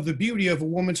of the beauty of a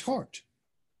woman's heart.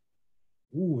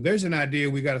 Ooh, there's an idea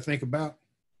we got to think about.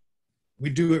 We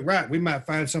do it right, we might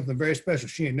find something very special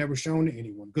she ain't never shown to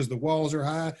anyone because the walls are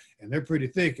high and they're pretty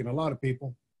thick in a lot of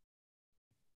people.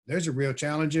 There's a real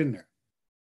challenge in there.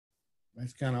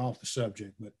 That's kind of off the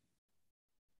subject, but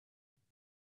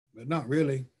not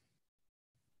really.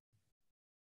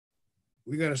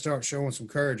 We got to start showing some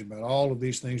courage about all of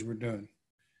these things we're doing.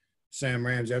 Sam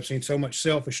Ramsey, I've seen so much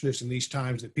selfishness in these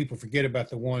times that people forget about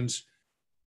the ones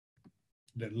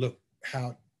that look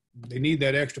how they need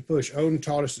that extra push. Odin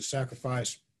taught us to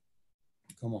sacrifice.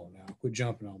 Come on now, quit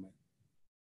jumping on me.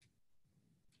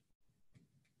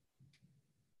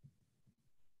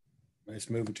 It's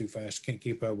moving too fast. Can't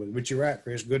keep up with it. But you're right,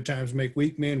 Chris. Good times make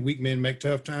weak men make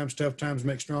tough times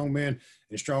make strong men,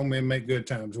 and strong men make good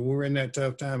times. Well, we're in that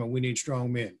tough time and we need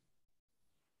strong men.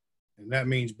 And that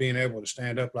means being able to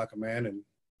stand up like a man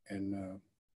and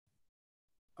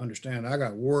understand I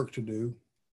got work to do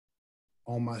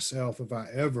on myself if I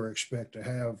ever expect to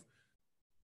have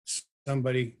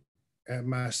somebody at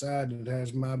my side that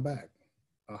has my back.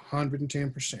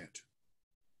 110%.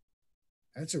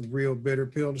 That's a real bitter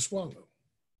pill to swallow.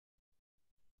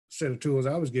 Set of tools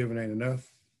I was given ain't enough.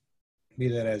 Be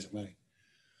that as it may.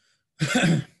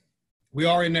 We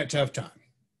are in that tough time.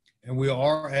 And we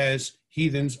are as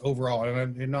heathens overall.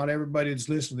 And not everybody that's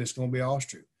listening to this is going to be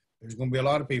Austria. There's going to be a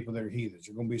lot of people that are heathens.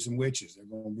 There's going to be some witches. There's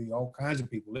going to be all kinds of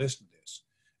people listening to this.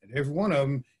 And every one of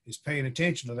them is paying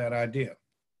attention to that idea.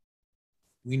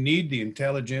 We need the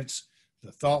intelligence,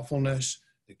 the thoughtfulness,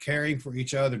 the caring for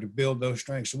each other to build those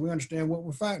strengths so we understand what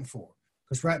we're fighting for.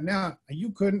 Because right now, you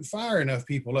couldn't fire enough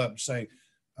people up and say,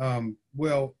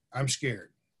 well, I'm scared.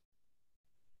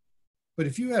 But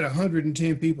if you had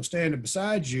 110 people standing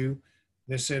beside you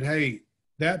that said, hey,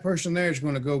 that person there is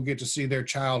going to go get to see their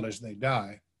child as they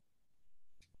die.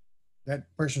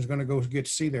 That person's going to go get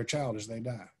to see their child as they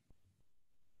die.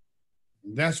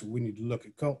 And that's what we need to look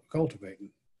at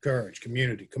cultivating. Courage,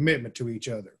 community, commitment to each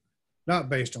other. not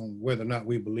based on whether or not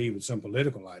we believe in some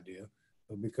political idea,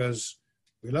 but because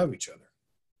we love each other.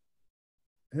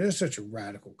 And it's such a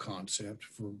radical concept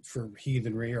for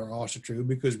heathenry are also true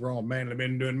because we're all manly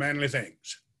men doing manly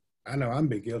things. I know I'm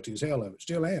big guilty as hell of it.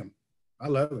 Still am. I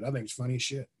love it. I think it's funny as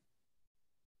shit.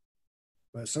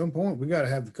 But at some point, we got to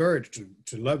have the courage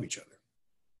to love each other.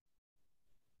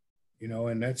 You know,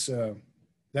 and that's a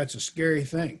scary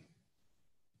thing.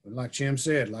 But like Jim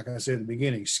said, like I said at the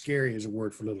beginning, scary is a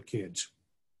word for little kids.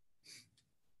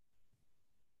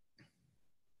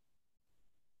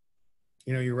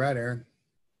 You know, you're right, Aaron.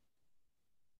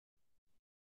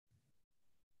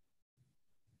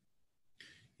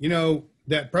 You know,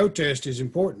 that protest is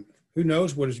important. Who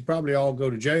knows what is probably all go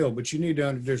to jail, but you need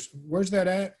to there's where's that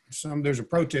at? There's a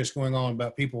protest going on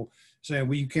about people saying,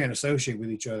 well, you can't associate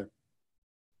with each other.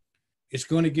 It's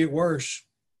going to get worse.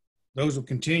 Those will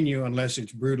continue unless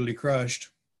it's brutally crushed.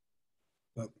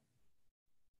 But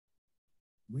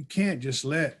we can't just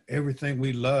let everything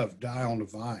we love die on the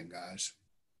vine, guys.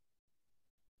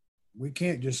 We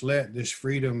can't just let this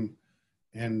freedom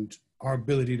and our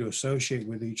ability to associate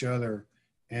with each other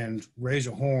and raise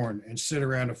a horn and sit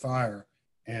around a fire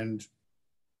and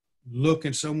look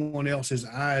in someone else's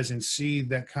eyes and see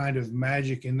that kind of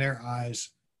magic in their eyes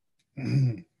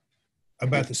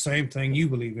about the same thing you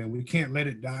believe in. We can't let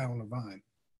it die on the vine.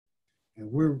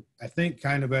 And we're, I think,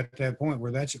 kind of at that point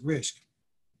where that's at risk.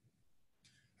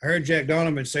 I heard Jack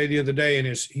Donovan say the other day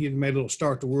he had made a little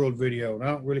Start the World video, and I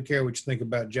don't really care what you think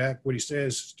about Jack. What he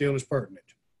says still is pertinent.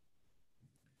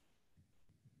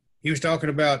 He was talking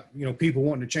about, you know, people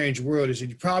wanting to change the world. He said,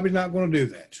 you're probably not going to do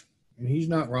that. And he's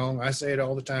not wrong. I say it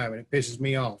all the time, and it pisses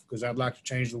me off because I'd like to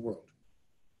change the world.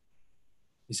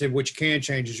 He said, what you can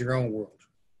change is your own world.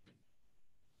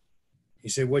 He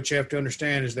said, what you have to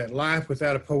understand is that life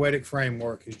without a poetic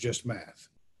framework is just math.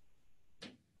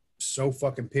 So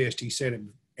fucking pissed he said it,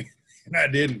 and I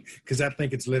didn't, because I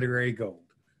think it's literary gold.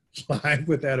 Life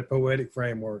without a poetic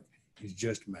framework is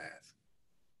just math.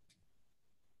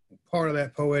 Part of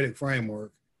that poetic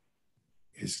framework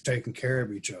is taking care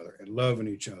of each other and loving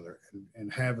each other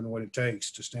and having what it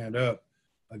takes to stand up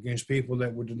against people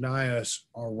that would deny us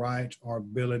our right, our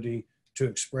ability to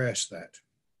express that.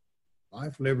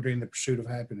 Life, liberty, and the pursuit of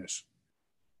happiness.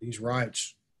 These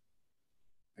rights,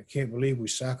 I can't believe we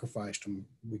sacrificed them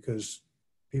because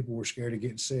people were scared of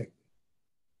getting sick.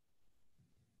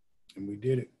 And we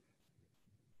did it.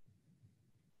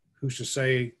 Who's to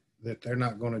say that they're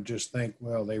not going to just think,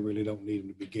 well, they really don't need them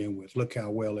to begin with. Look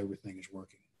how well everything is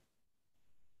working.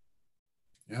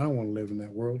 I don't want to live in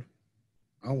that world.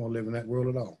 I don't want to live in that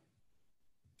world at all.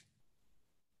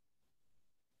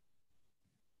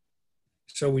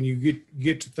 So when you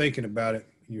get to thinking about it,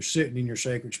 you're sitting in your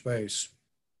sacred space,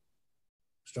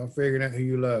 start figuring out who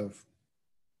you love.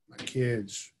 My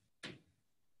kids,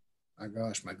 my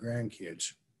gosh, my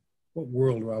grandkids. What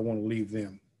world do I want to leave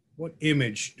them? What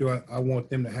image do I want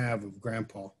them to have of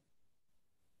Grandpa?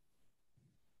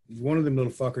 One of them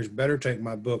little fuckers better take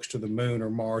my books to the moon or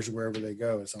Mars or wherever they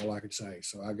go. That's all I can say.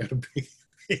 So I got to be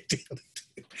big deal,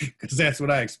 because that's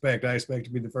what I expect. I expect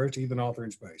to be the first heathen author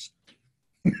in space.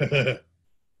 But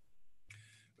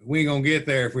we ain't gonna get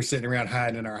there if we're sitting around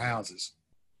hiding in our houses.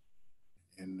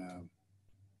 And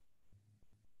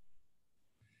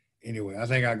anyway, I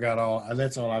think I got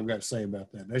that's all I've got to say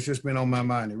about that. That's just been on my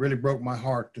mind. It really broke my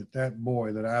heart that that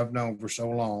boy that I've known for so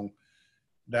long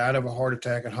died of a heart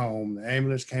attack at home. The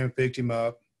ambulance came and picked him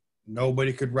up.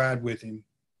 Nobody could ride with him.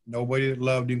 Nobody that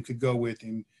loved him could go with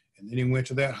him. And then he went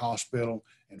to that hospital,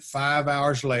 and 5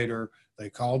 hours later,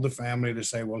 they called the family to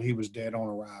say, well, he was dead on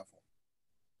arrival.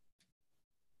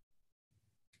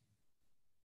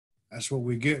 That's what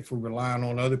we get for relying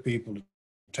on other people to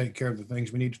take care of the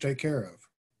things we need to take care of.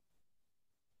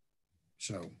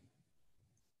 So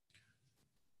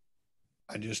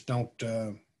I just don't,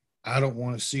 I don't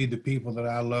want to see the people that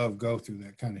I love go through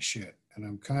that kind of shit. And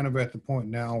I'm kind of at the point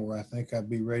now where I think I'd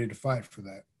be ready to fight for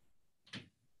that.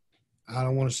 I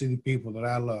don't want to see the people that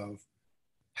I love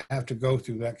have to go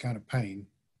through that kind of pain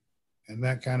and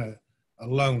that kind of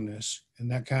aloneness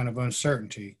and that kind of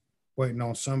uncertainty, waiting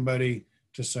on somebody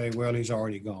to say, well, he's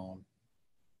already gone.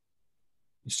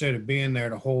 Instead of being there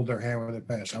to hold their hand when they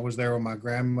pass. I was there with my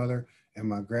grandmother and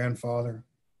my grandfather.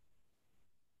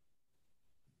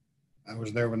 I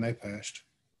was there when they passed.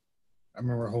 I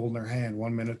remember holding their hand.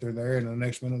 1 minute they're there and the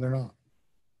next minute they're not.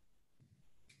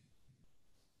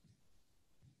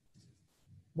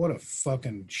 What a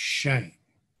fucking shame.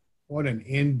 What an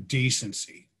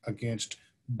indecency against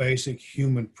basic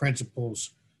human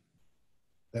principles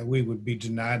that we would be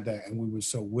denied that and we would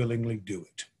so willingly do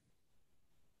it.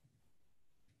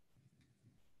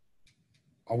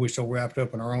 Are we so wrapped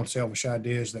up in our own selfish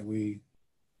ideas that we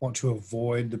want to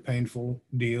avoid the painful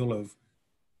deal of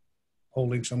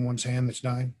holding someone's hand that's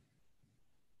dying?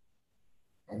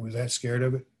 Are we that scared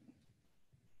of it?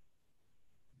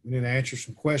 We need to answer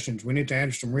some questions. We need to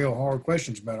answer some real hard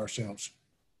questions about ourselves.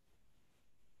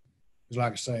 Because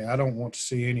like I say, I don't want to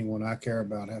see anyone I care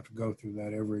about have to go through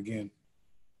that ever again.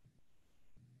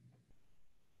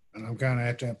 And I'm kind of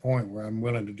at that point where I'm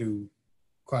willing to do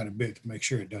quite a bit to make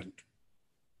sure it doesn't.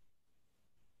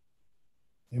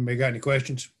 Anybody got any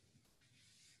questions?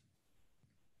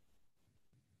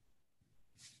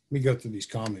 Let me go through these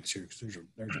comments here because there's a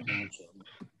bunch of them.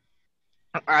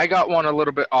 I got one a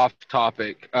little bit off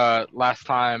topic. Last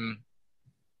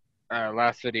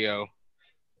video,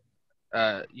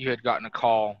 you had gotten a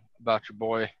call about your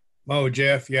boy. Oh,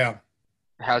 Jeff, yeah.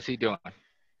 How's he doing?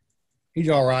 He's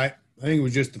all right. I think it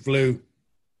was just the flu.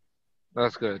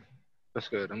 That's good. That's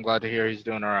good. I'm glad to hear he's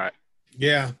doing all right.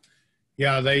 Yeah.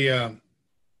 Yeah, they I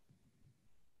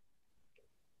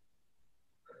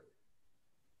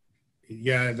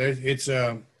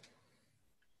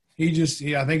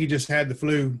think he just had the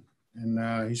flu, and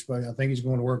I think he's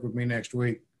going to work with me next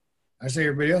week. I say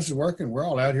everybody else is working. We're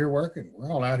all out here working. We're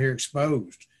all out here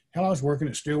exposed. Hell, I was working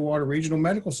at Stillwater Regional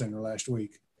Medical Center last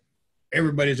week.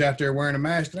 Everybody's out there wearing a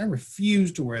mask, and I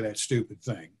refuse to wear that stupid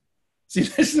thing. See,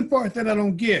 this is the part that I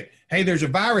don't get. Hey, there's a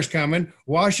virus coming.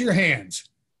 Wash your hands.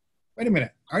 Wait a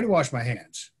minute. I already washed my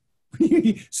hands.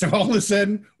 So all of a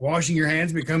sudden, washing your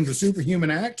hands becomes a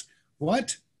superhuman act?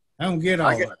 What? I don't get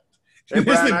all that. Hey,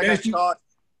 Bryan,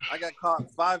 I got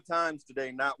caught 5 times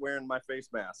today not wearing my face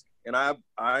mask. And I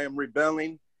am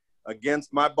rebelling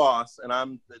against my boss, and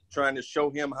I'm trying to show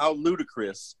him how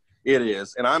ludicrous it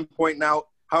is. And I'm pointing out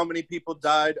how many people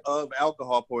died of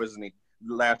alcohol poisoning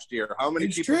last year, how many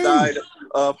people died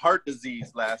of heart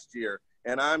disease last year.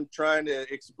 And I'm trying to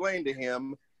explain to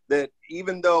him that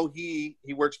even though he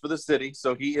works for the city,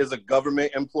 so he is a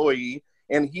government employee,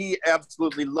 and he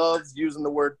absolutely loves using the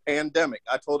word pandemic.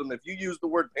 I told him, if you use the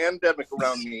word pandemic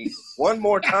around me one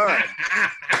more time.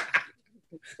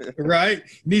 Right?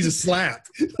 Needs a slap.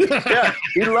 Yeah,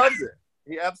 he loves it.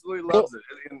 He absolutely loves it.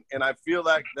 And I feel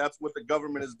like that's what the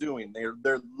government is doing.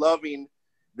 They're loving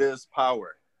this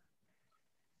power.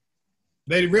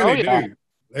 They really do.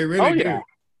 They really do. Yeah.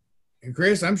 And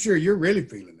Chris, I'm sure you're really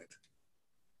feeling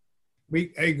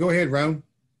it. Hey, go ahead, Ron.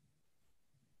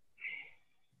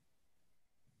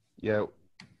 Yeah,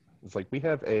 it's like we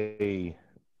have a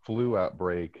flu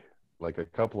outbreak like a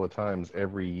couple of times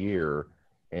every year,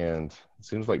 and it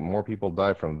seems like more people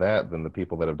die from that than the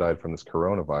people that have died from this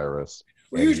coronavirus.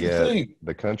 Well, here's the thing.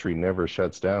 The country never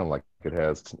shuts down like it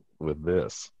has with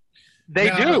this. They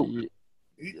do.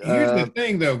 Here's the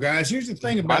thing, though, guys. Here's the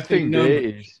thing about the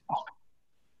numbers.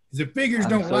 The figures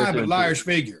don't lie, but liars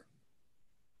figure.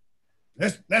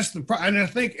 That's the problem. And I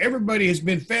think everybody has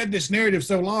been fed this narrative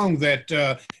so long that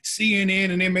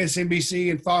CNN and MSNBC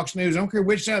and Fox News, I don't care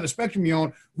which side of the spectrum you're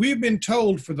on, we've been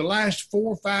told for the last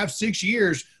 4, 5, 6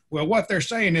 years, well, what they're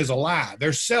saying is a lie.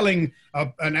 They're selling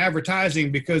an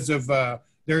advertising because of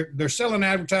they're selling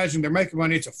advertising. They're making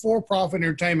money. It's a for-profit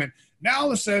entertainment. Now all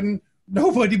of a sudden,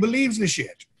 nobody believes the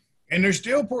shit, and they're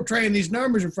still portraying these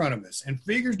numbers in front of us. And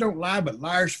figures don't lie, but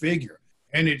liars figure.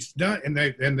 And it's done. And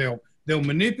they'll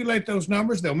manipulate those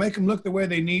numbers. They'll make them look the way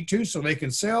they need to, so they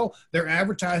can sell their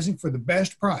advertising for the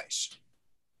best price.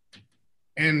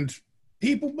 And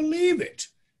people believe it.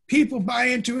 People buy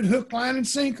into it hook, line, and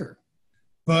sinker.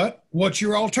 But what's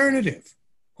your alternative?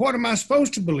 What am I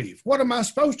supposed to believe? What am I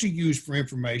supposed to use for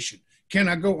information? Can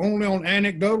I go only on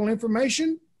anecdotal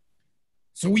information?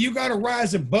 So you got to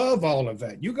rise above all of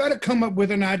that. You got to come up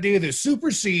with an idea that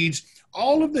supersedes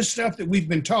all of the stuff that we've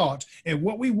been taught and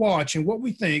what we watch and what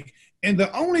we think. And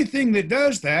the only thing that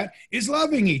does that is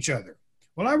loving each other.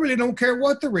 Well, I really don't care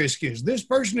what the risk is. This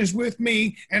person is with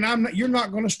me, and you're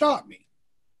not going to stop me.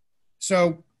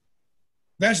 So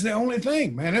that's the only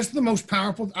thing, man. That's the most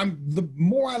powerful. The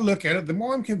more I look at it, the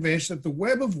more I'm convinced that the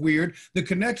web of weird, the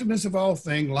connectedness of all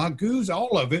things, Laguz,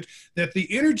 all of it, that the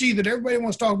energy that everybody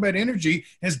wants to talk about energy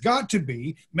has got to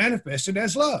be manifested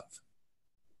as love.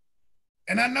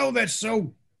 And I know that's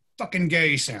so fucking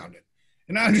gay sounding.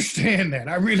 And I understand that.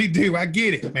 I really do. I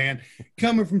get it, man,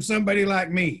 coming from somebody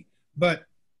like me. But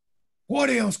what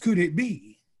else could it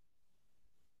be?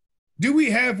 Do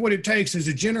we have what it takes as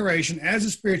a generation, as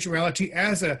a spirituality,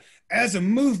 as a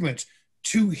movement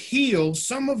to heal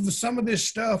some of this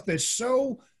stuff that's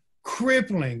so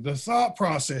crippling, the thought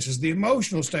processes, the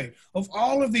emotional state of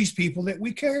all of these people that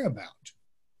we care about?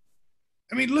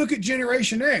 I mean, look at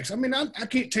Generation X. I mean, I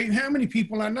can't tell you how many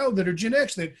people I know that are Gen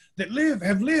X that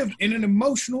have lived in an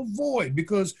emotional void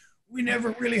because we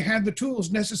never really had the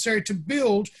tools necessary to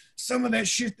build some of that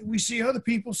shit that we see other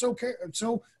people so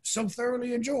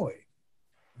thoroughly enjoy.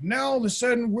 Now all of a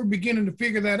sudden we're beginning to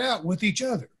figure that out with each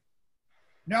other.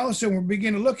 Now all of a sudden we're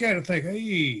beginning to look at it and think,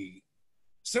 hey,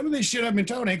 some of this shit I've been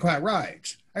told ain't quite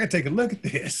right. I got to take a look at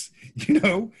this,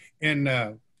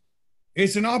 and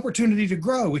it's an opportunity to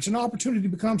grow. It's an opportunity to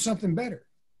become something better.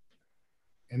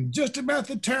 And just about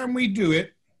the time we do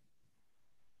it,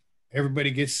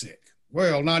 everybody gets sick.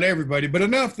 Well, not everybody, but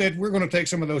enough that we're going to take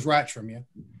some of those rights from you.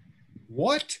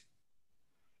 What?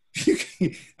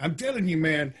 I'm telling you,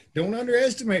 man, don't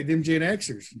underestimate them Gen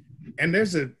Xers. And I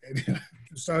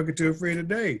was talking to a friend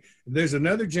today. There's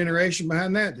another generation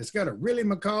behind that that's got a really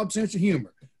macabre sense of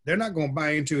humor. They're not going to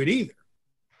buy into it either.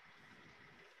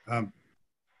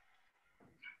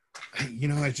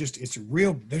 It's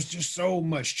real. There's just so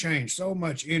much change, so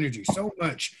much energy, so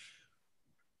much.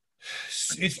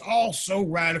 It's all so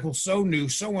radical, so new,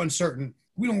 so uncertain.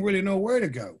 We don't really know where to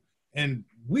go. And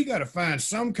we got to find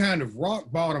some kind of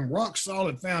rock bottom, rock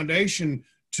solid foundation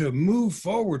to move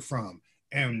forward from.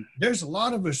 And there's a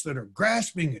lot of us that are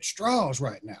grasping at straws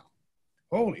right now.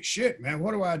 Holy shit, man,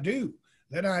 what do I do?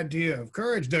 That idea of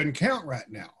courage doesn't count right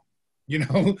now.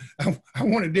 I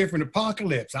want a different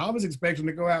apocalypse. I was expecting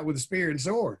to go out with a spear and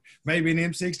sword, maybe an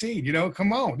M16.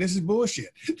 Come on, this is bullshit.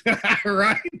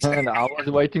 Right? And I was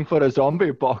waiting for a zombie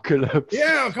apocalypse.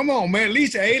 Yeah, come on, man. At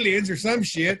least aliens or some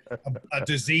shit. A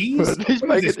disease? At least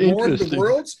make it interesting. The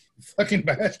worlds? Fucking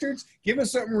bastards. Give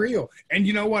us something real. And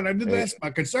you know what? That's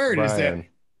my concern, Bryan, is that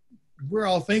we're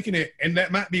all thinking it, and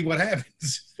that might be what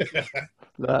happens.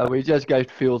 We just gave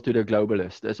fuel to the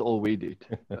globalists. That's all we did.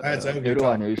 That's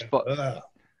everyone who's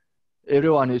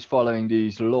following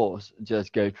these laws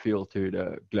just gave fuel to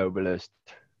the globalist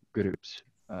groups.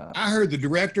 I heard the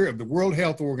director of the World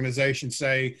Health Organization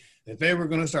say that they were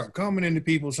going to start coming into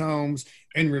people's homes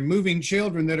and removing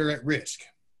children that are at risk.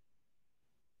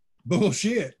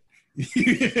 Bullshit.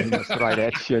 Let's try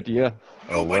that shit, yeah.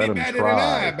 Nobody batted an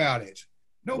eye about it.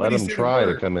 Nobody let them try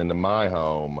to come into my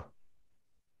home.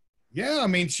 Yeah, I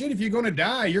mean, shit, if you're going to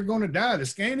die, you're going to die. The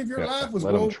scan of your life was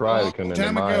let them try to come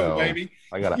into my home. Baby.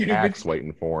 I got an axe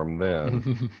waiting for him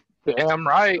then. Damn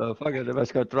right. Fuck it,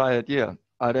 let's go try it, yeah.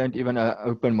 I don't even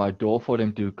open my door for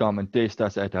them to come and test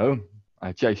us at home.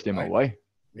 I chase them away.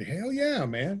 Hell yeah,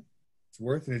 man. It's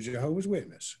worth a Jehovah's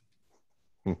Witness.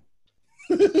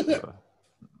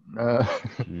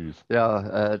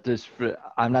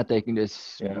 I'm not taking this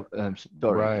story.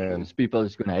 Bryan, people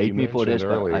is going to hate me for this,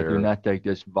 but I do not take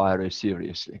this virus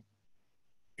seriously.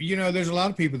 There's a lot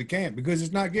of people that can't because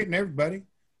it's not getting everybody.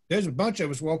 There's a bunch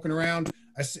of us walking around.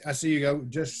 I see you go.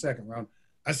 Just a second, Ron.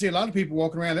 I see a lot of people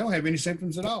walking around. They don't have any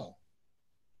symptoms at all.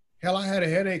 Hell, I had a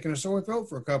headache and a sore throat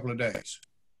for a couple of days.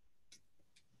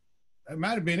 That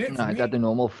might have been it for me. I got the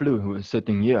normal flu. Who was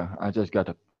sitting here. I just got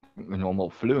a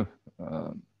normal flu.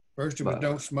 First it was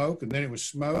don't smoke, and then it was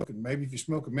smoke, and maybe if you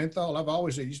smoke a menthol. I've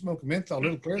always said you smoke a menthol,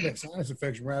 it'll clear that sinus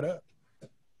infection right up.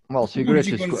 Well, cigarettes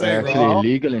is actually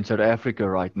illegal in South Africa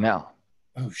right now.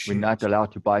 Oh, shit. We're not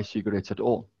allowed to buy cigarettes at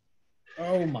all.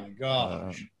 Oh my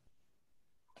gosh.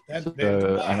 And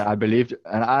I believe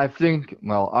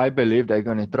they're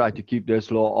going to try to keep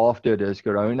this law after this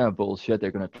corona bullshit.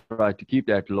 They're going to try to keep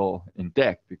that law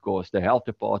intact because the health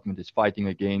department is fighting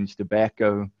against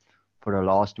tobacco for the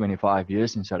last 25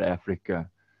 years in South Africa.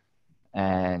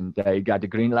 And they got the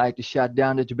green light to shut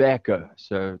down the tobacco.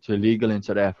 So it's illegal in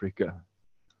South Africa.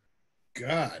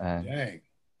 God dang.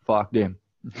 Fuck them.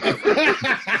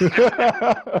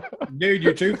 Dude,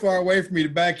 you're too far away for me to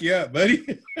back you up,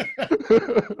 buddy.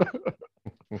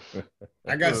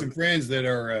 I got some friends that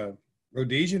are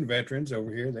Rhodesian veterans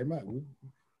over here.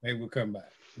 Maybe we'll come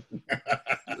back.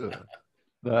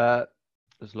 But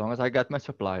as long as I got my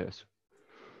suppliers.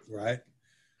 Right.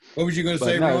 What was you going to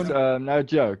say, Ron? No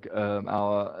joke.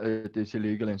 It is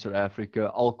illegal in South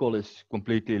Africa. Alcohol is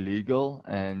completely illegal,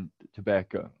 and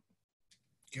tobacco.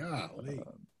 Golly.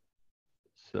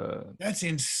 So that's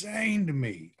insane to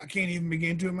me. I can't even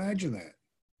begin to imagine that.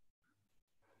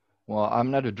 Well, I'm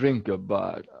not a drinker,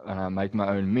 but I make my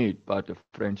own meat. But the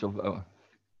French of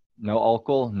no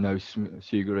alcohol, no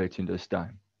cigarettes in this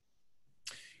time.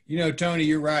 Tony,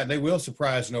 you're right. They will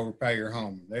surprise and overpay your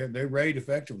home. They raid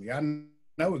effectively. I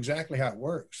know exactly how it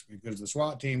works because the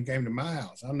SWAT team came to my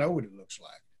house. I know what it looks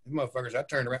like. The motherfuckers, I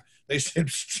turned around. They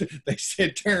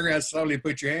said, turn around slowly,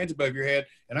 put your hands above your head.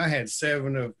 And I had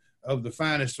 7 of the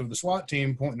finest of the SWAT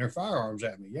team pointing their firearms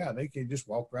at me. Yeah, they could just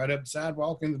walk right up the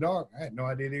sidewalk in the dark. I had no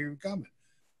idea they were coming.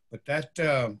 But that,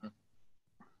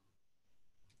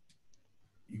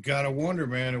 you got to wonder,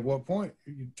 man, at what point,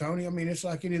 Tony, I mean, it's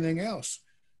like anything else.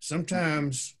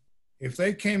 Sometimes if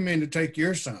they came in to take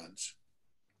your sons,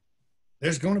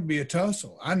 there's going to be a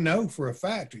tussle. I know for a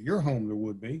fact at your home there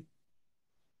would be.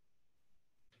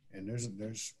 And there's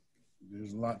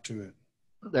a lot to it.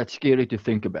 That's scary to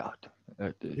think about.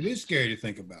 It is scary to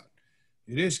think about.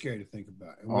 It is scary to think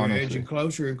about. And we're Honestly. edging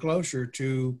closer and closer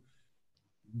to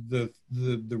the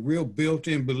real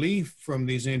built-in belief from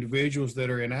these individuals that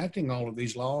are enacting all of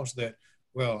these laws that,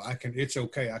 well, it's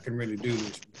okay, I can really do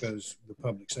this because of the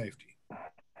public safety.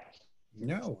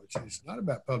 No, it's not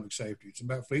about public safety. It's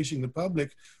about fleecing the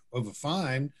public of a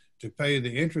fine to pay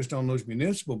the interest on those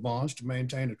municipal bonds to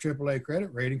maintain a AAA credit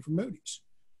rating for Moody's.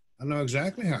 I know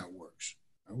exactly how it works.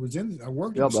 I worked in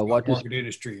the stock market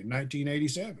industry in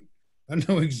 1987. I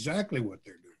know exactly what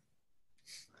they're doing.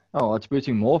 Oh, what's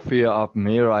putting more fear up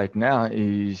me right now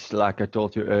is, like I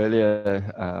told you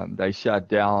earlier, they shut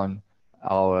down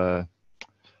our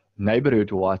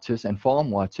neighborhood watches and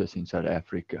farm watches in South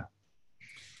Africa.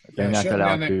 They're not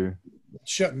allowed to.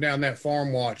 Shutting down that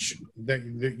farm watch, that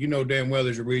you know damn well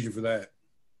there's a reason for that.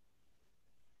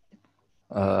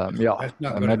 Yeah, I'm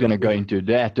not going to go into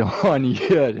that on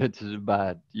here. It's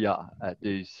bad. Yeah, it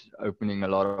is opening a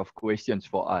lot of questions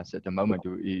for us at the moment,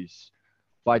 who is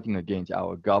fighting against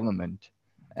our government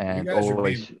and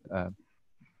always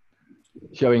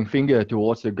showing finger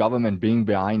towards the government being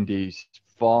behind these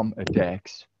farm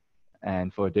attacks.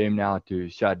 And for them now to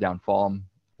shut down farm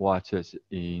watches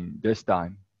in this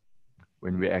time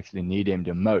when we actually need them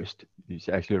the most is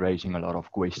actually raising a lot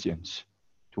of questions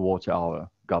towards our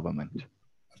government.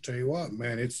 I'll tell you what,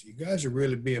 man, you guys are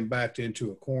really being backed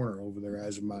into a corner over there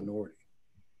as a minority.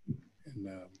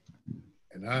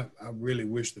 And I really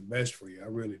wish the best for you. I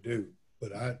really do.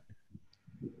 But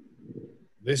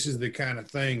this is the kind of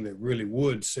thing that really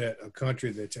would set a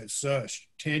country that's at such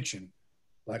tension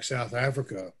like South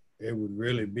Africa. It would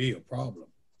really be a problem.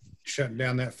 Shutting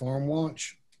down that farm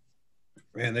watch,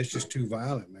 man, that's just too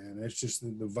violent, man. That's just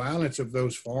the violence of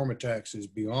those farm attacks is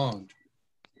beyond.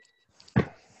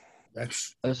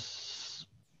 It's a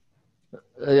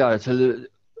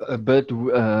bit,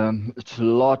 it's a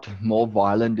lot more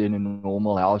violent than a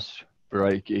normal house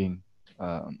break-in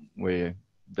where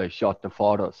they shot the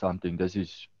father or something. This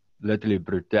is literally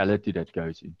brutality that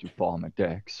goes into farm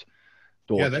attacks.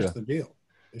 Torture. Yeah, that's the deal.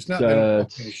 It's not going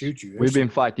to shoot you. We've been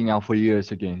fighting now for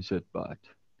years against it, but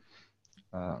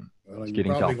it's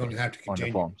getting tougher going to have to on the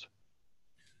continue. farms.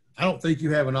 I don't think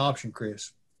you have an option,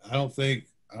 Chris. I don't think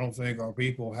our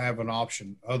people have an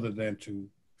option other than to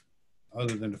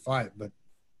fight. But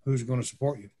who's going to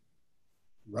support you?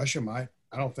 Russia might.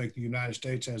 I don't think the United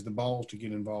States has the balls to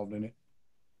get involved in it.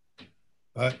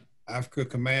 But Africa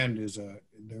Command is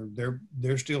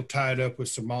they're still tied up with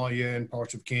Somalia and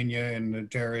parts of Kenya and the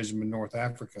terrorism in North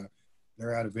Africa.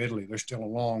 They're out of Italy. They're still a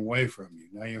long way from you.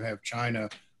 Now you have China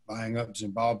buying up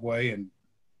Zimbabwe and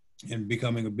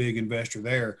becoming a big investor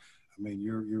there. I mean,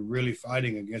 you're really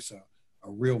fighting against a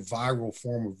real viral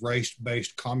form of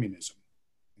race-based communism,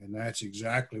 and that's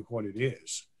exactly what it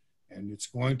is. And it's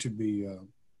going to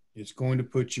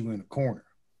put you in a corner.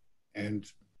 And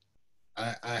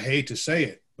I hate to say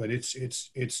it, but it's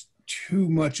too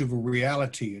much of a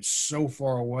reality. It's so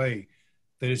far away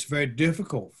that it's very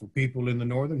difficult for people in the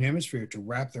Northern Hemisphere to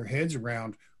wrap their heads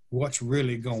around what's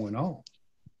really going on.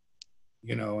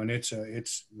 You know, and it's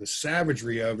the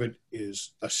savagery of it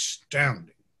is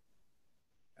astounding.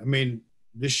 I mean,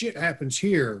 this shit happens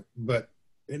here, but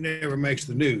it never makes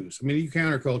the news. I mean, you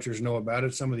countercultures know about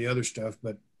it, some of the other stuff,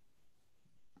 but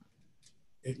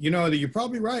you're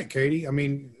probably right, Katie. I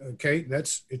mean, Kate,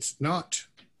 it's not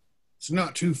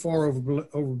too far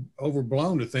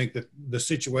overblown to think that the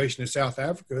situation in South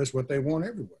Africa is what they want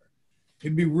everywhere.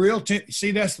 It'd be real.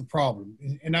 See, that's the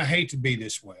problem. And I hate to be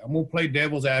this way. I'm going to play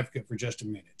devil's advocate for just a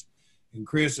minute. And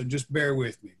Chris, just bear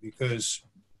with me, because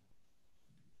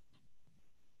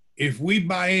if we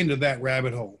buy into that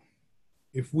rabbit hole,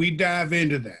 if we dive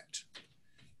into that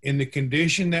in the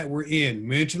condition that we're in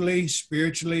mentally,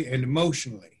 spiritually, and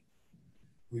emotionally,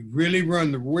 we really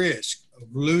run the risk of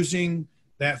losing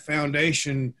that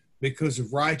foundation because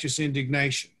of righteous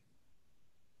indignation.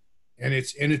 And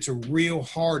it's a real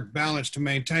hard balance to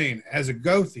maintain. As a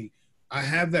Gothi, I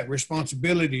have that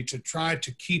responsibility to try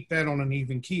to keep that on an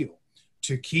even keel,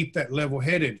 to keep that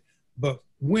level-headed. But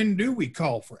when do we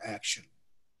call for action?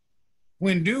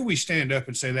 When do we stand up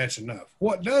and say that's enough?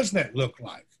 What does that look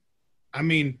like? I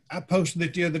mean, I posted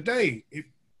it the other day.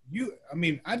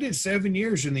 I did 7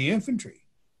 years in the infantry.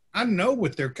 I know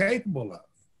what they're capable of.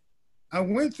 I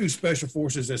went through Special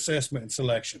Forces assessment and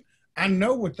selection. I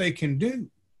know what they can do.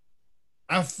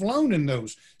 I've flown in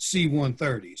those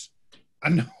C-130s. I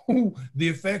know the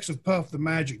effects of Puff the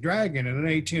Magic Dragon and an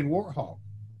A-10 Warhawk.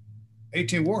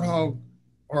 A-10 Warthog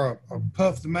or a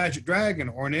Puff the Magic Dragon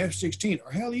or an F-16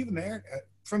 or hell, even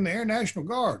from the Air National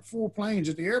Guard, 4 planes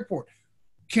at the airport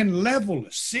can level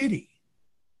a city.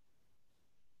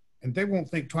 And they won't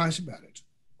think twice about it.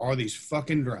 Are these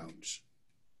fucking drones?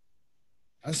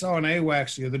 I saw an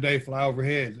AWACS the other day fly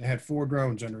overhead and had 4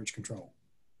 drones under its control.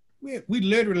 We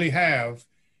literally have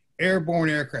airborne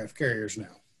aircraft carriers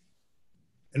now.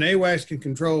 An AWACS can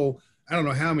control, I don't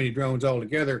know how many drones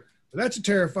altogether, but that's a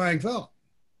terrifying thought.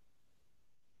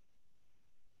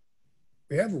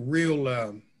 We have a real,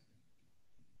 and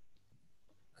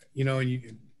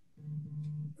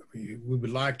we would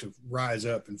like to rise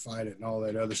up and fight it and all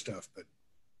that other stuff, but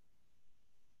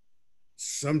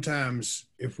sometimes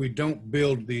if we don't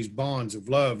build these bonds of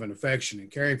love and affection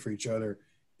and caring for each other,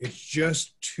 it's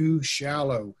just too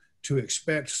shallow to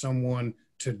expect someone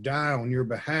to die on your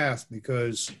behalf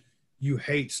because you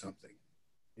hate something.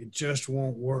 It just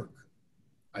won't work.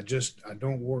 I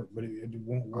don't work, but it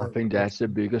won't work. I think that's the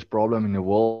biggest problem in the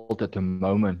world at the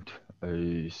moment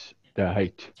is the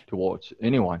hate towards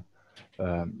anyone.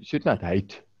 You should not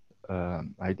hate.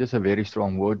 Hate is a very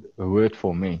strong word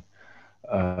for me.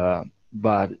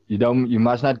 But you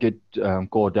must not get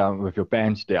caught down with your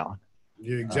pants down.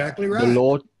 You're exactly right.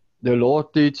 The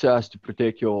Lord teaches us to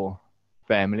protect your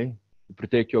family, to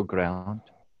protect your ground,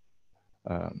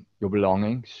 your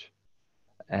belongings.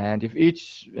 And if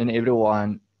each and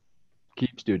everyone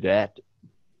keeps to that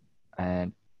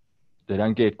and they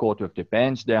don't get caught with their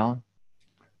pants down,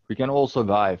 we can all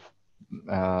survive.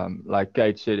 Like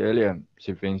Kate said earlier,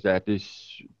 she thinks that the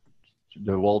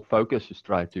world focus is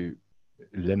try to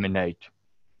eliminate,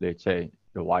 let's say,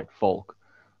 the white folk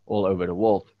all over the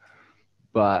world.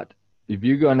 But if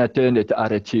you're going to turn it the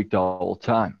other cheek the whole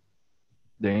time,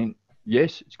 then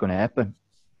yes, it's going to happen.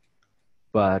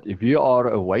 But if you are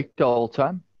awake the whole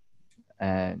time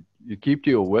and you keep to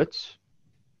your wits,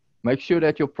 make sure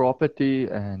that your property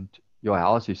and your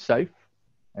house is safe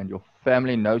and your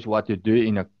family knows what to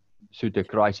do should the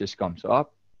crisis comes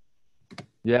up,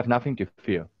 you have nothing to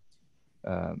fear.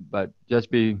 But just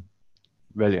be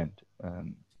brilliant.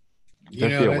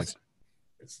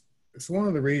 It's one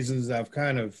of the reasons I've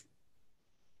kind of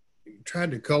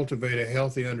tried to cultivate a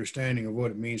healthy understanding of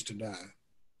what it means to die.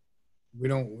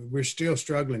 We're still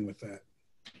struggling with that.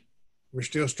 We're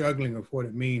still struggling with what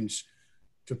it means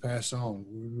to pass on.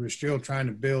 We're still trying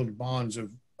to build bonds of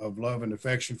love and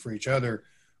affection for each other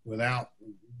without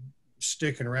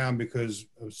sticking around because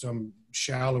of some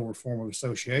shallower form of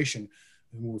association.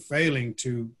 And we're failing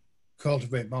to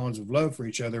cultivate bonds of love for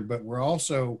each other, but we're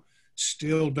also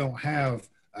still don't have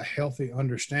a healthy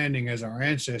understanding as our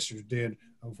ancestors did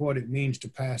of what it means to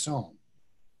pass on,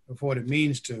 of what it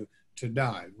means to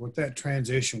die, what that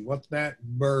transition, what that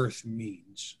birth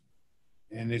means.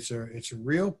 And it's a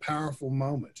real powerful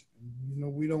moment.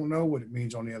 We don't know what it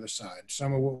means on the other side.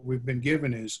 Some of what we've been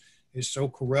given is so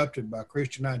corrupted by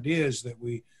Christian ideas that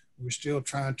we're still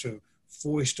trying to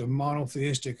foist a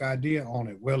monotheistic idea on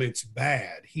it. Well, it's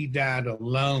bad. He died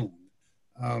alone.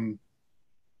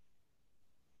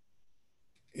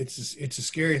 It's a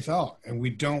scary thought, and we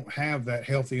don't have that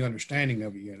healthy understanding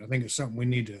of it yet. I think it's something we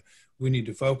need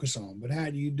to focus on. But how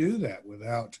do you do that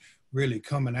without really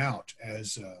coming out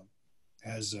as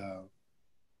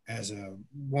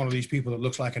one of these people that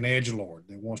looks like an edgelord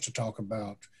that wants to talk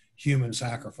about human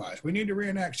sacrifice? We need to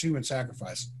reenact human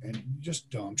sacrifice and just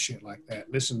dumb shit like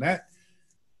that. Listen,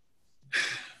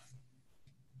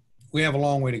 we have a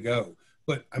long way to go.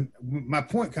 But my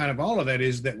point kind of all of that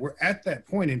is that we're at that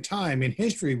point in time in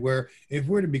history where if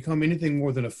we're to become anything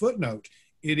more than a footnote,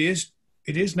 it is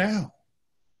now.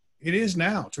 It is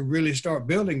now to really start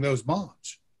building those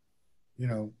bonds,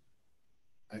 and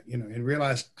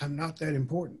realize I'm not that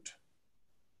important.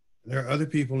 There are other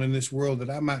people in this world that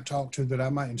I might talk to, that I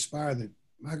might inspire, that,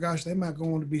 my gosh, they might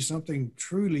go on to be something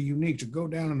truly unique, to go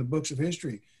down in the books of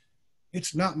history.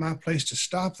 It's not my place to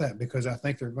stop that because I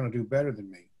think they're going to do better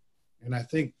than me. And I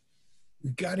think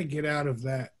we've got to get out of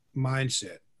that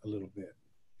mindset a little bit.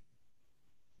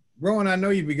 Rowan, I know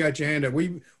you've got your hand up.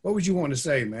 What would you want to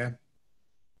say, man?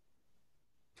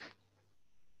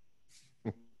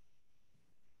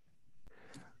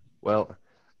 Well,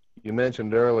 you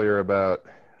mentioned earlier about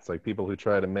it's like people who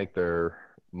try to make their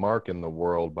mark in the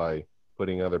world by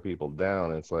putting other people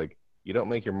down. It's like you don't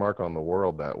make your mark on the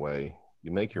world that way.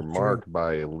 You make your mark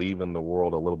by leaving the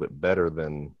world a little bit better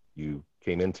than you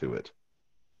came into it.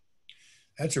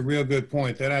 That's a real good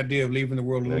point. That idea of leaving the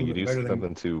world a little bit better. You do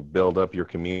something to build up your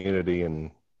community.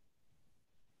 And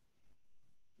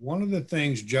one of the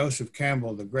things Joseph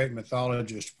Campbell, the great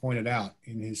mythologist, pointed out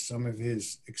in some of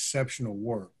his exceptional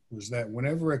work was that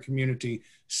whenever a community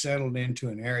settled into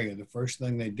an area, the first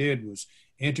thing they did was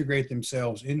integrate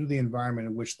themselves into the environment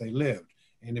in which they lived.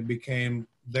 And it became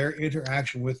their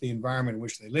interaction with the environment in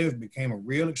which they lived became a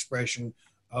real expression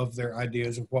of their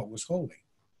ideas of what was holy.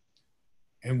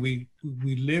 And we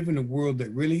live in a world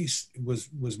that really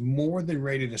was more than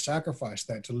ready to sacrifice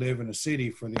that to live in a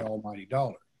city for the almighty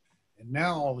dollar. And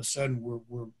now all of a sudden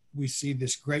we see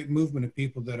this great movement of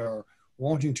people that are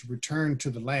wanting to return to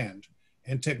the land.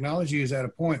 And technology is at a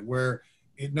point where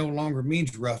it no longer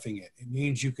means roughing it. It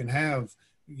means you can have,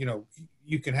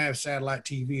 you can have satellite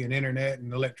TV and internet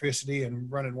and electricity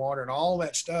and running water and all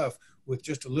that stuff with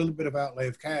just a little bit of outlay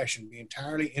of cash and be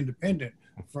entirely independent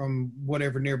from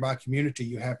whatever nearby community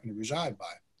you happen to reside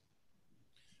by.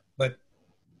 But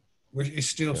it's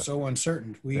still so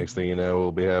uncertain. Next thing you know,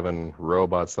 we'll be having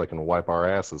robots that can wipe our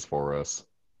asses for us.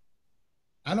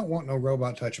 I don't want no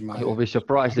robot touching my ass. You'll be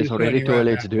surprised there's already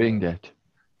toilets doing that.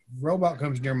 If robot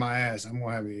comes near my ass, I'm going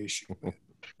to have an issue.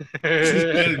 Just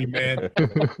telling you, man.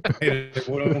 Hey,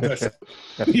 well, don't touch that.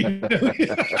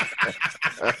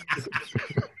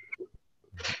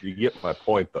 You get my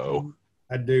point, though.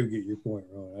 I do get your point,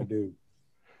 Ron. I do.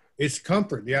 It's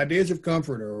comfort. The ideas of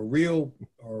comfort are a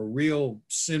real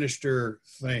sinister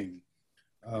thing.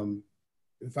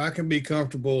 If I can be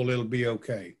comfortable, it'll be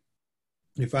okay.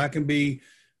 If I can be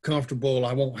comfortable,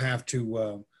 I won't have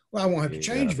to. I won't have to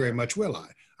change very much, will I?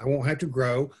 I won't have to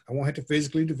grow. I won't have to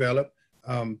physically develop.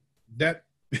 That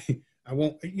I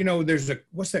won't. There's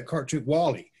what's that cartoon?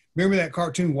 WALL-E. Remember that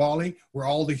cartoon WALL-E, where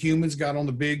all the humans got on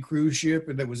the big cruise ship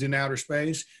that was in outer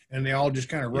space, and they all just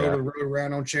kind of rode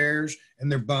around on chairs,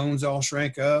 and their bones all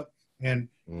shrank up. And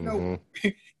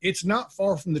it's not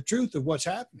far from the truth of what's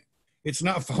happening. It's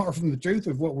not far from the truth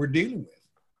of what we're dealing with.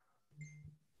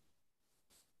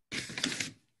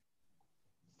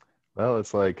 Well,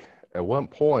 it's like, at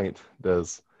what point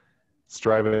does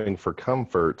striving for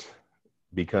comfort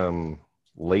become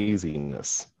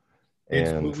laziness?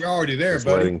 And we're already there,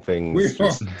 buddy. We're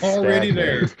already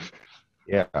there.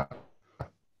 Yeah.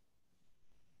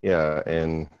 Yeah,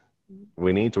 and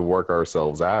we need to work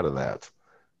ourselves out of that.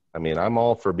 I mean, I'm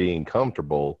all for being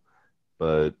comfortable,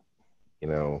 but,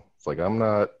 it's like I'm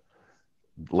not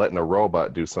letting a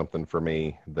robot do something for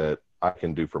me that I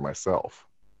can do for myself.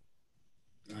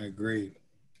 I agree.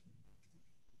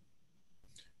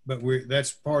 But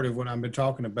that's part of what I've been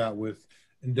talking about with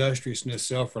industriousness,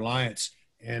 self-reliance,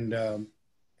 and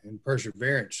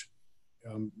perseverance.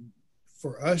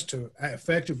 For us to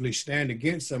effectively stand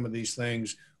against some of these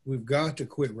things, we've got to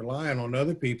quit relying on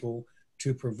other people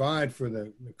to provide for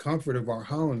the comfort of our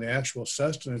home, the actual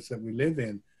sustenance that we live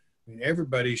in. I mean,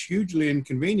 everybody's hugely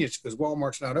inconvenienced because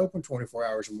Walmart's not open 24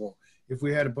 hours or more. If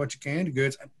we had a bunch of canned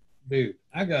goods, dude,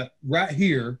 I got right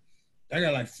here, I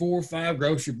got like 4 or 5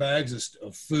 grocery bags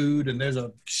of food, and there's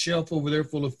a shelf over there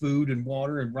full of food and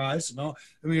water and rice and all.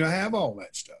 I mean, I have all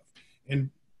that stuff. And,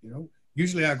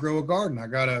 usually I grow a garden. I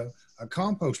got a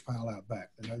compost pile out back.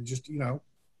 And I just,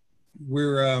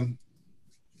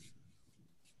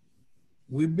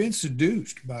 we've been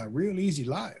seduced by a real easy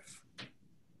life.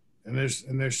 And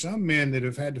there's some men that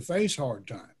have had to face hard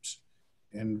times.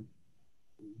 And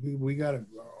we got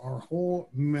our whole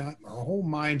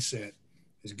mindset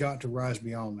has got to rise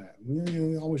beyond that.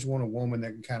 We always want a woman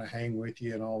that can kind of hang with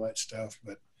you and all that stuff,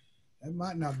 but that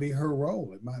might not be her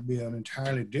role. It might be an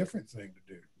entirely different thing to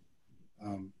do.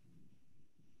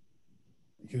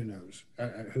 Who knows?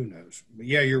 Who knows? But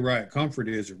yeah, you're right. Comfort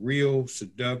is a real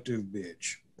seductive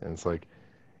bitch. And it's like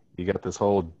you got this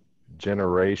whole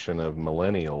generation of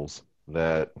millennials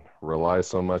that rely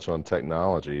so much on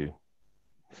technology.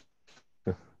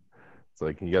 It's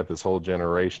like you got this whole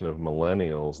generation of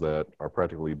millennials that are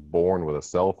practically born with a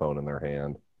cell phone in their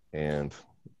hand and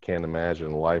can't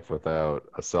imagine life without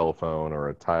a cell phone or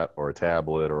a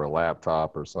tablet or a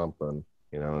laptop or something.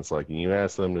 It's like you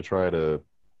ask them to try to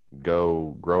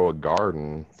go grow a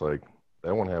garden, it's like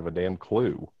they won't have a damn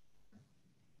clue.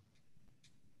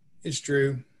 It's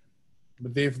true,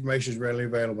 but the information is readily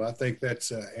available. I think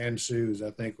that's Ann Sue's.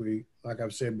 I think like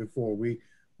I've said before, we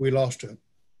lost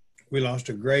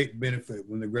a great benefit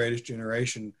when the greatest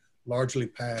generation largely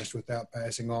passed without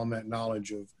passing on that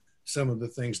knowledge of some of the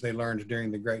things they learned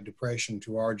during the Great Depression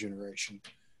to our generation.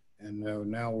 And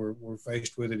now we're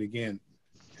faced with it again.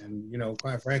 And,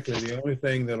 quite frankly, the only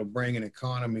thing that'll bring an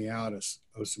economy out of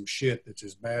some shit that's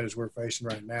as bad as we're facing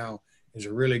right now is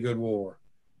a really good war.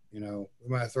 We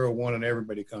might throw one and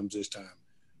everybody comes this time.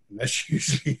 And that's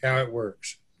usually how it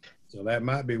works. So that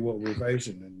might be what we're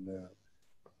facing. And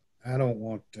I don't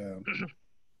want,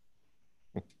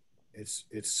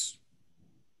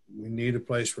 we need a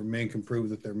place where men can prove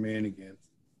that they're men again.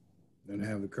 than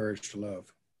have the courage to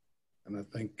love. And I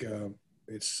think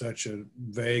it's such a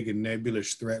vague and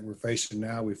nebulous threat we're facing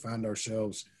now. We find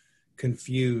ourselves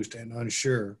confused and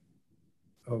unsure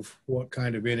of what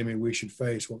kind of enemy we should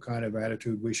face, what kind of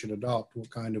attitude we should adopt,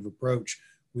 what kind of approach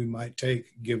we might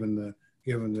take given the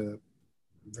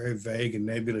very vague and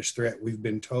nebulous threat we've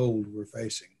been told we're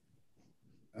facing.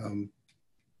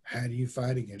 How do you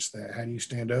fight against that? How do you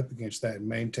stand up against that and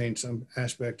maintain some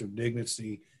aspect of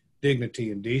dignity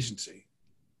and decency?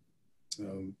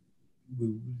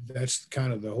 That's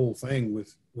kind of the whole thing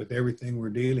with everything we're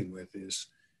dealing with is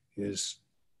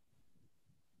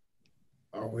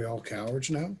are we all cowards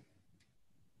now?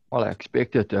 Well, I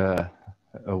expected a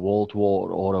world war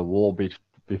or a war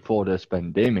before this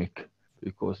pandemic,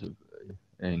 because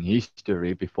in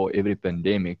history, before every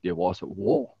pandemic, there was a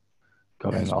war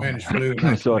going on. Spanish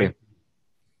flu. Sorry.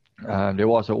 There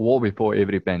was a war before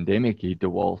every pandemic hit the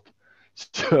world.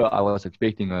 So I was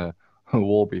expecting a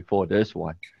war before this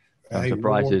one. I'm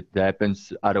surprised it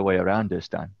happens other way around this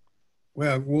time.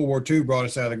 Well, World War II brought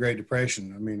us out of the Great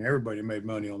Depression. I mean, everybody made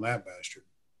money on that bastard.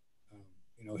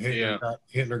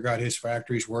 Hitler got his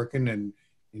factories working, and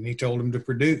he told them to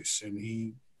produce, and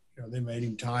they made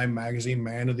him Time Magazine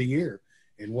Man of the Year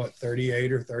in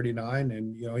 38 or 39,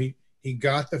 and he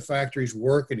got the factories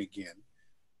working again.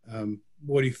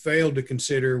 What he failed to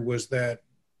consider was that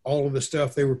all of the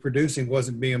stuff they were producing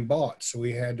wasn't being bought, so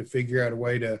he had to figure out a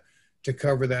way to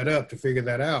cover that up, to figure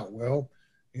that out. Well,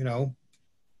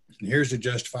 here's a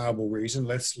justifiable reason.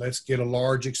 Let's get a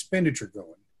large expenditure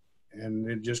going. And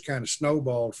it just kind of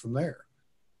snowballed from there.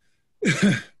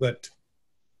 But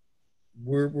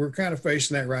we're kind of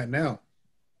facing that right now.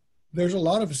 There's a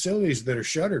lot of facilities that are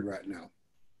shuttered right now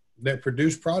that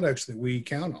produce products that we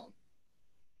count on.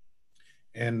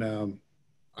 And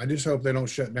I just hope they don't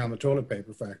shut down the toilet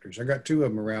paper factories. I got 2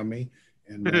 of them around me,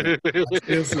 and I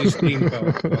still see steam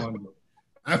going.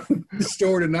 I went to the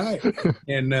store tonight,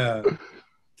 and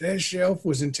that shelf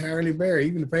was entirely bare.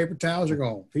 Even the paper towels are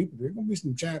gone. People, there's going to be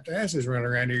some chapped asses running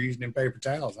around here using them paper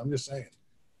towels. I'm just saying.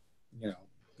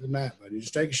 Good night, buddy.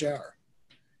 Just take a shower.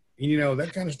 And,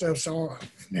 that kind of stuff's all,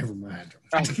 never mind.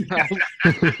 I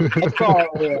saw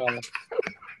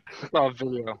a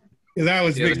video. That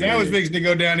was fixing to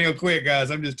go downhill quick, guys.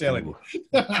 I'm just telling you.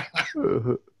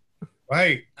 Well,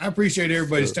 hey, I appreciate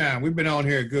everybody's time. We've been on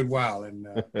here a good while, and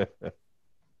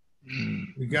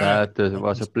that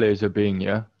was a pleasure being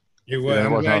here. It was. It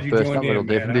I'm was glad our you first joined time. It'll in,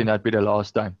 definitely man. not be the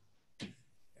last time.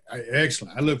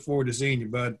 Excellent. I look forward to seeing you,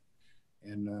 bud.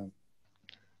 And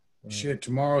shit,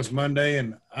 tomorrow's Monday,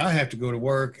 and I have to go to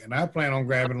work, and I plan on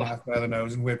grabbing life by the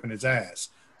nose and whipping its ass.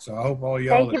 So I hope all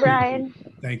y'all. Thank you, Bryan.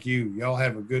 Thank you. Y'all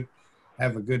have a good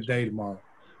day tomorrow.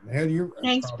 The hell, you're.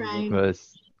 Thanks, Bryan.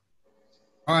 Yes.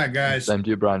 All right, guys. Same to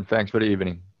you, Bryan. Thanks for the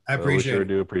evening. I appreciate We sure it.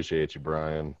 do appreciate you,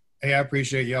 Bryan. Hey, I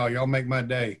appreciate y'all. Y'all make my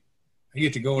day. I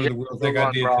get to go into the world Go like I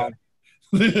on, did.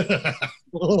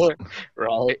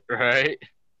 Right.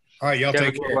 All right, y'all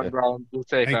take care. Bro. Be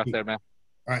safe Thank out you. there, man.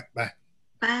 All right, bye.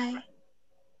 Bye.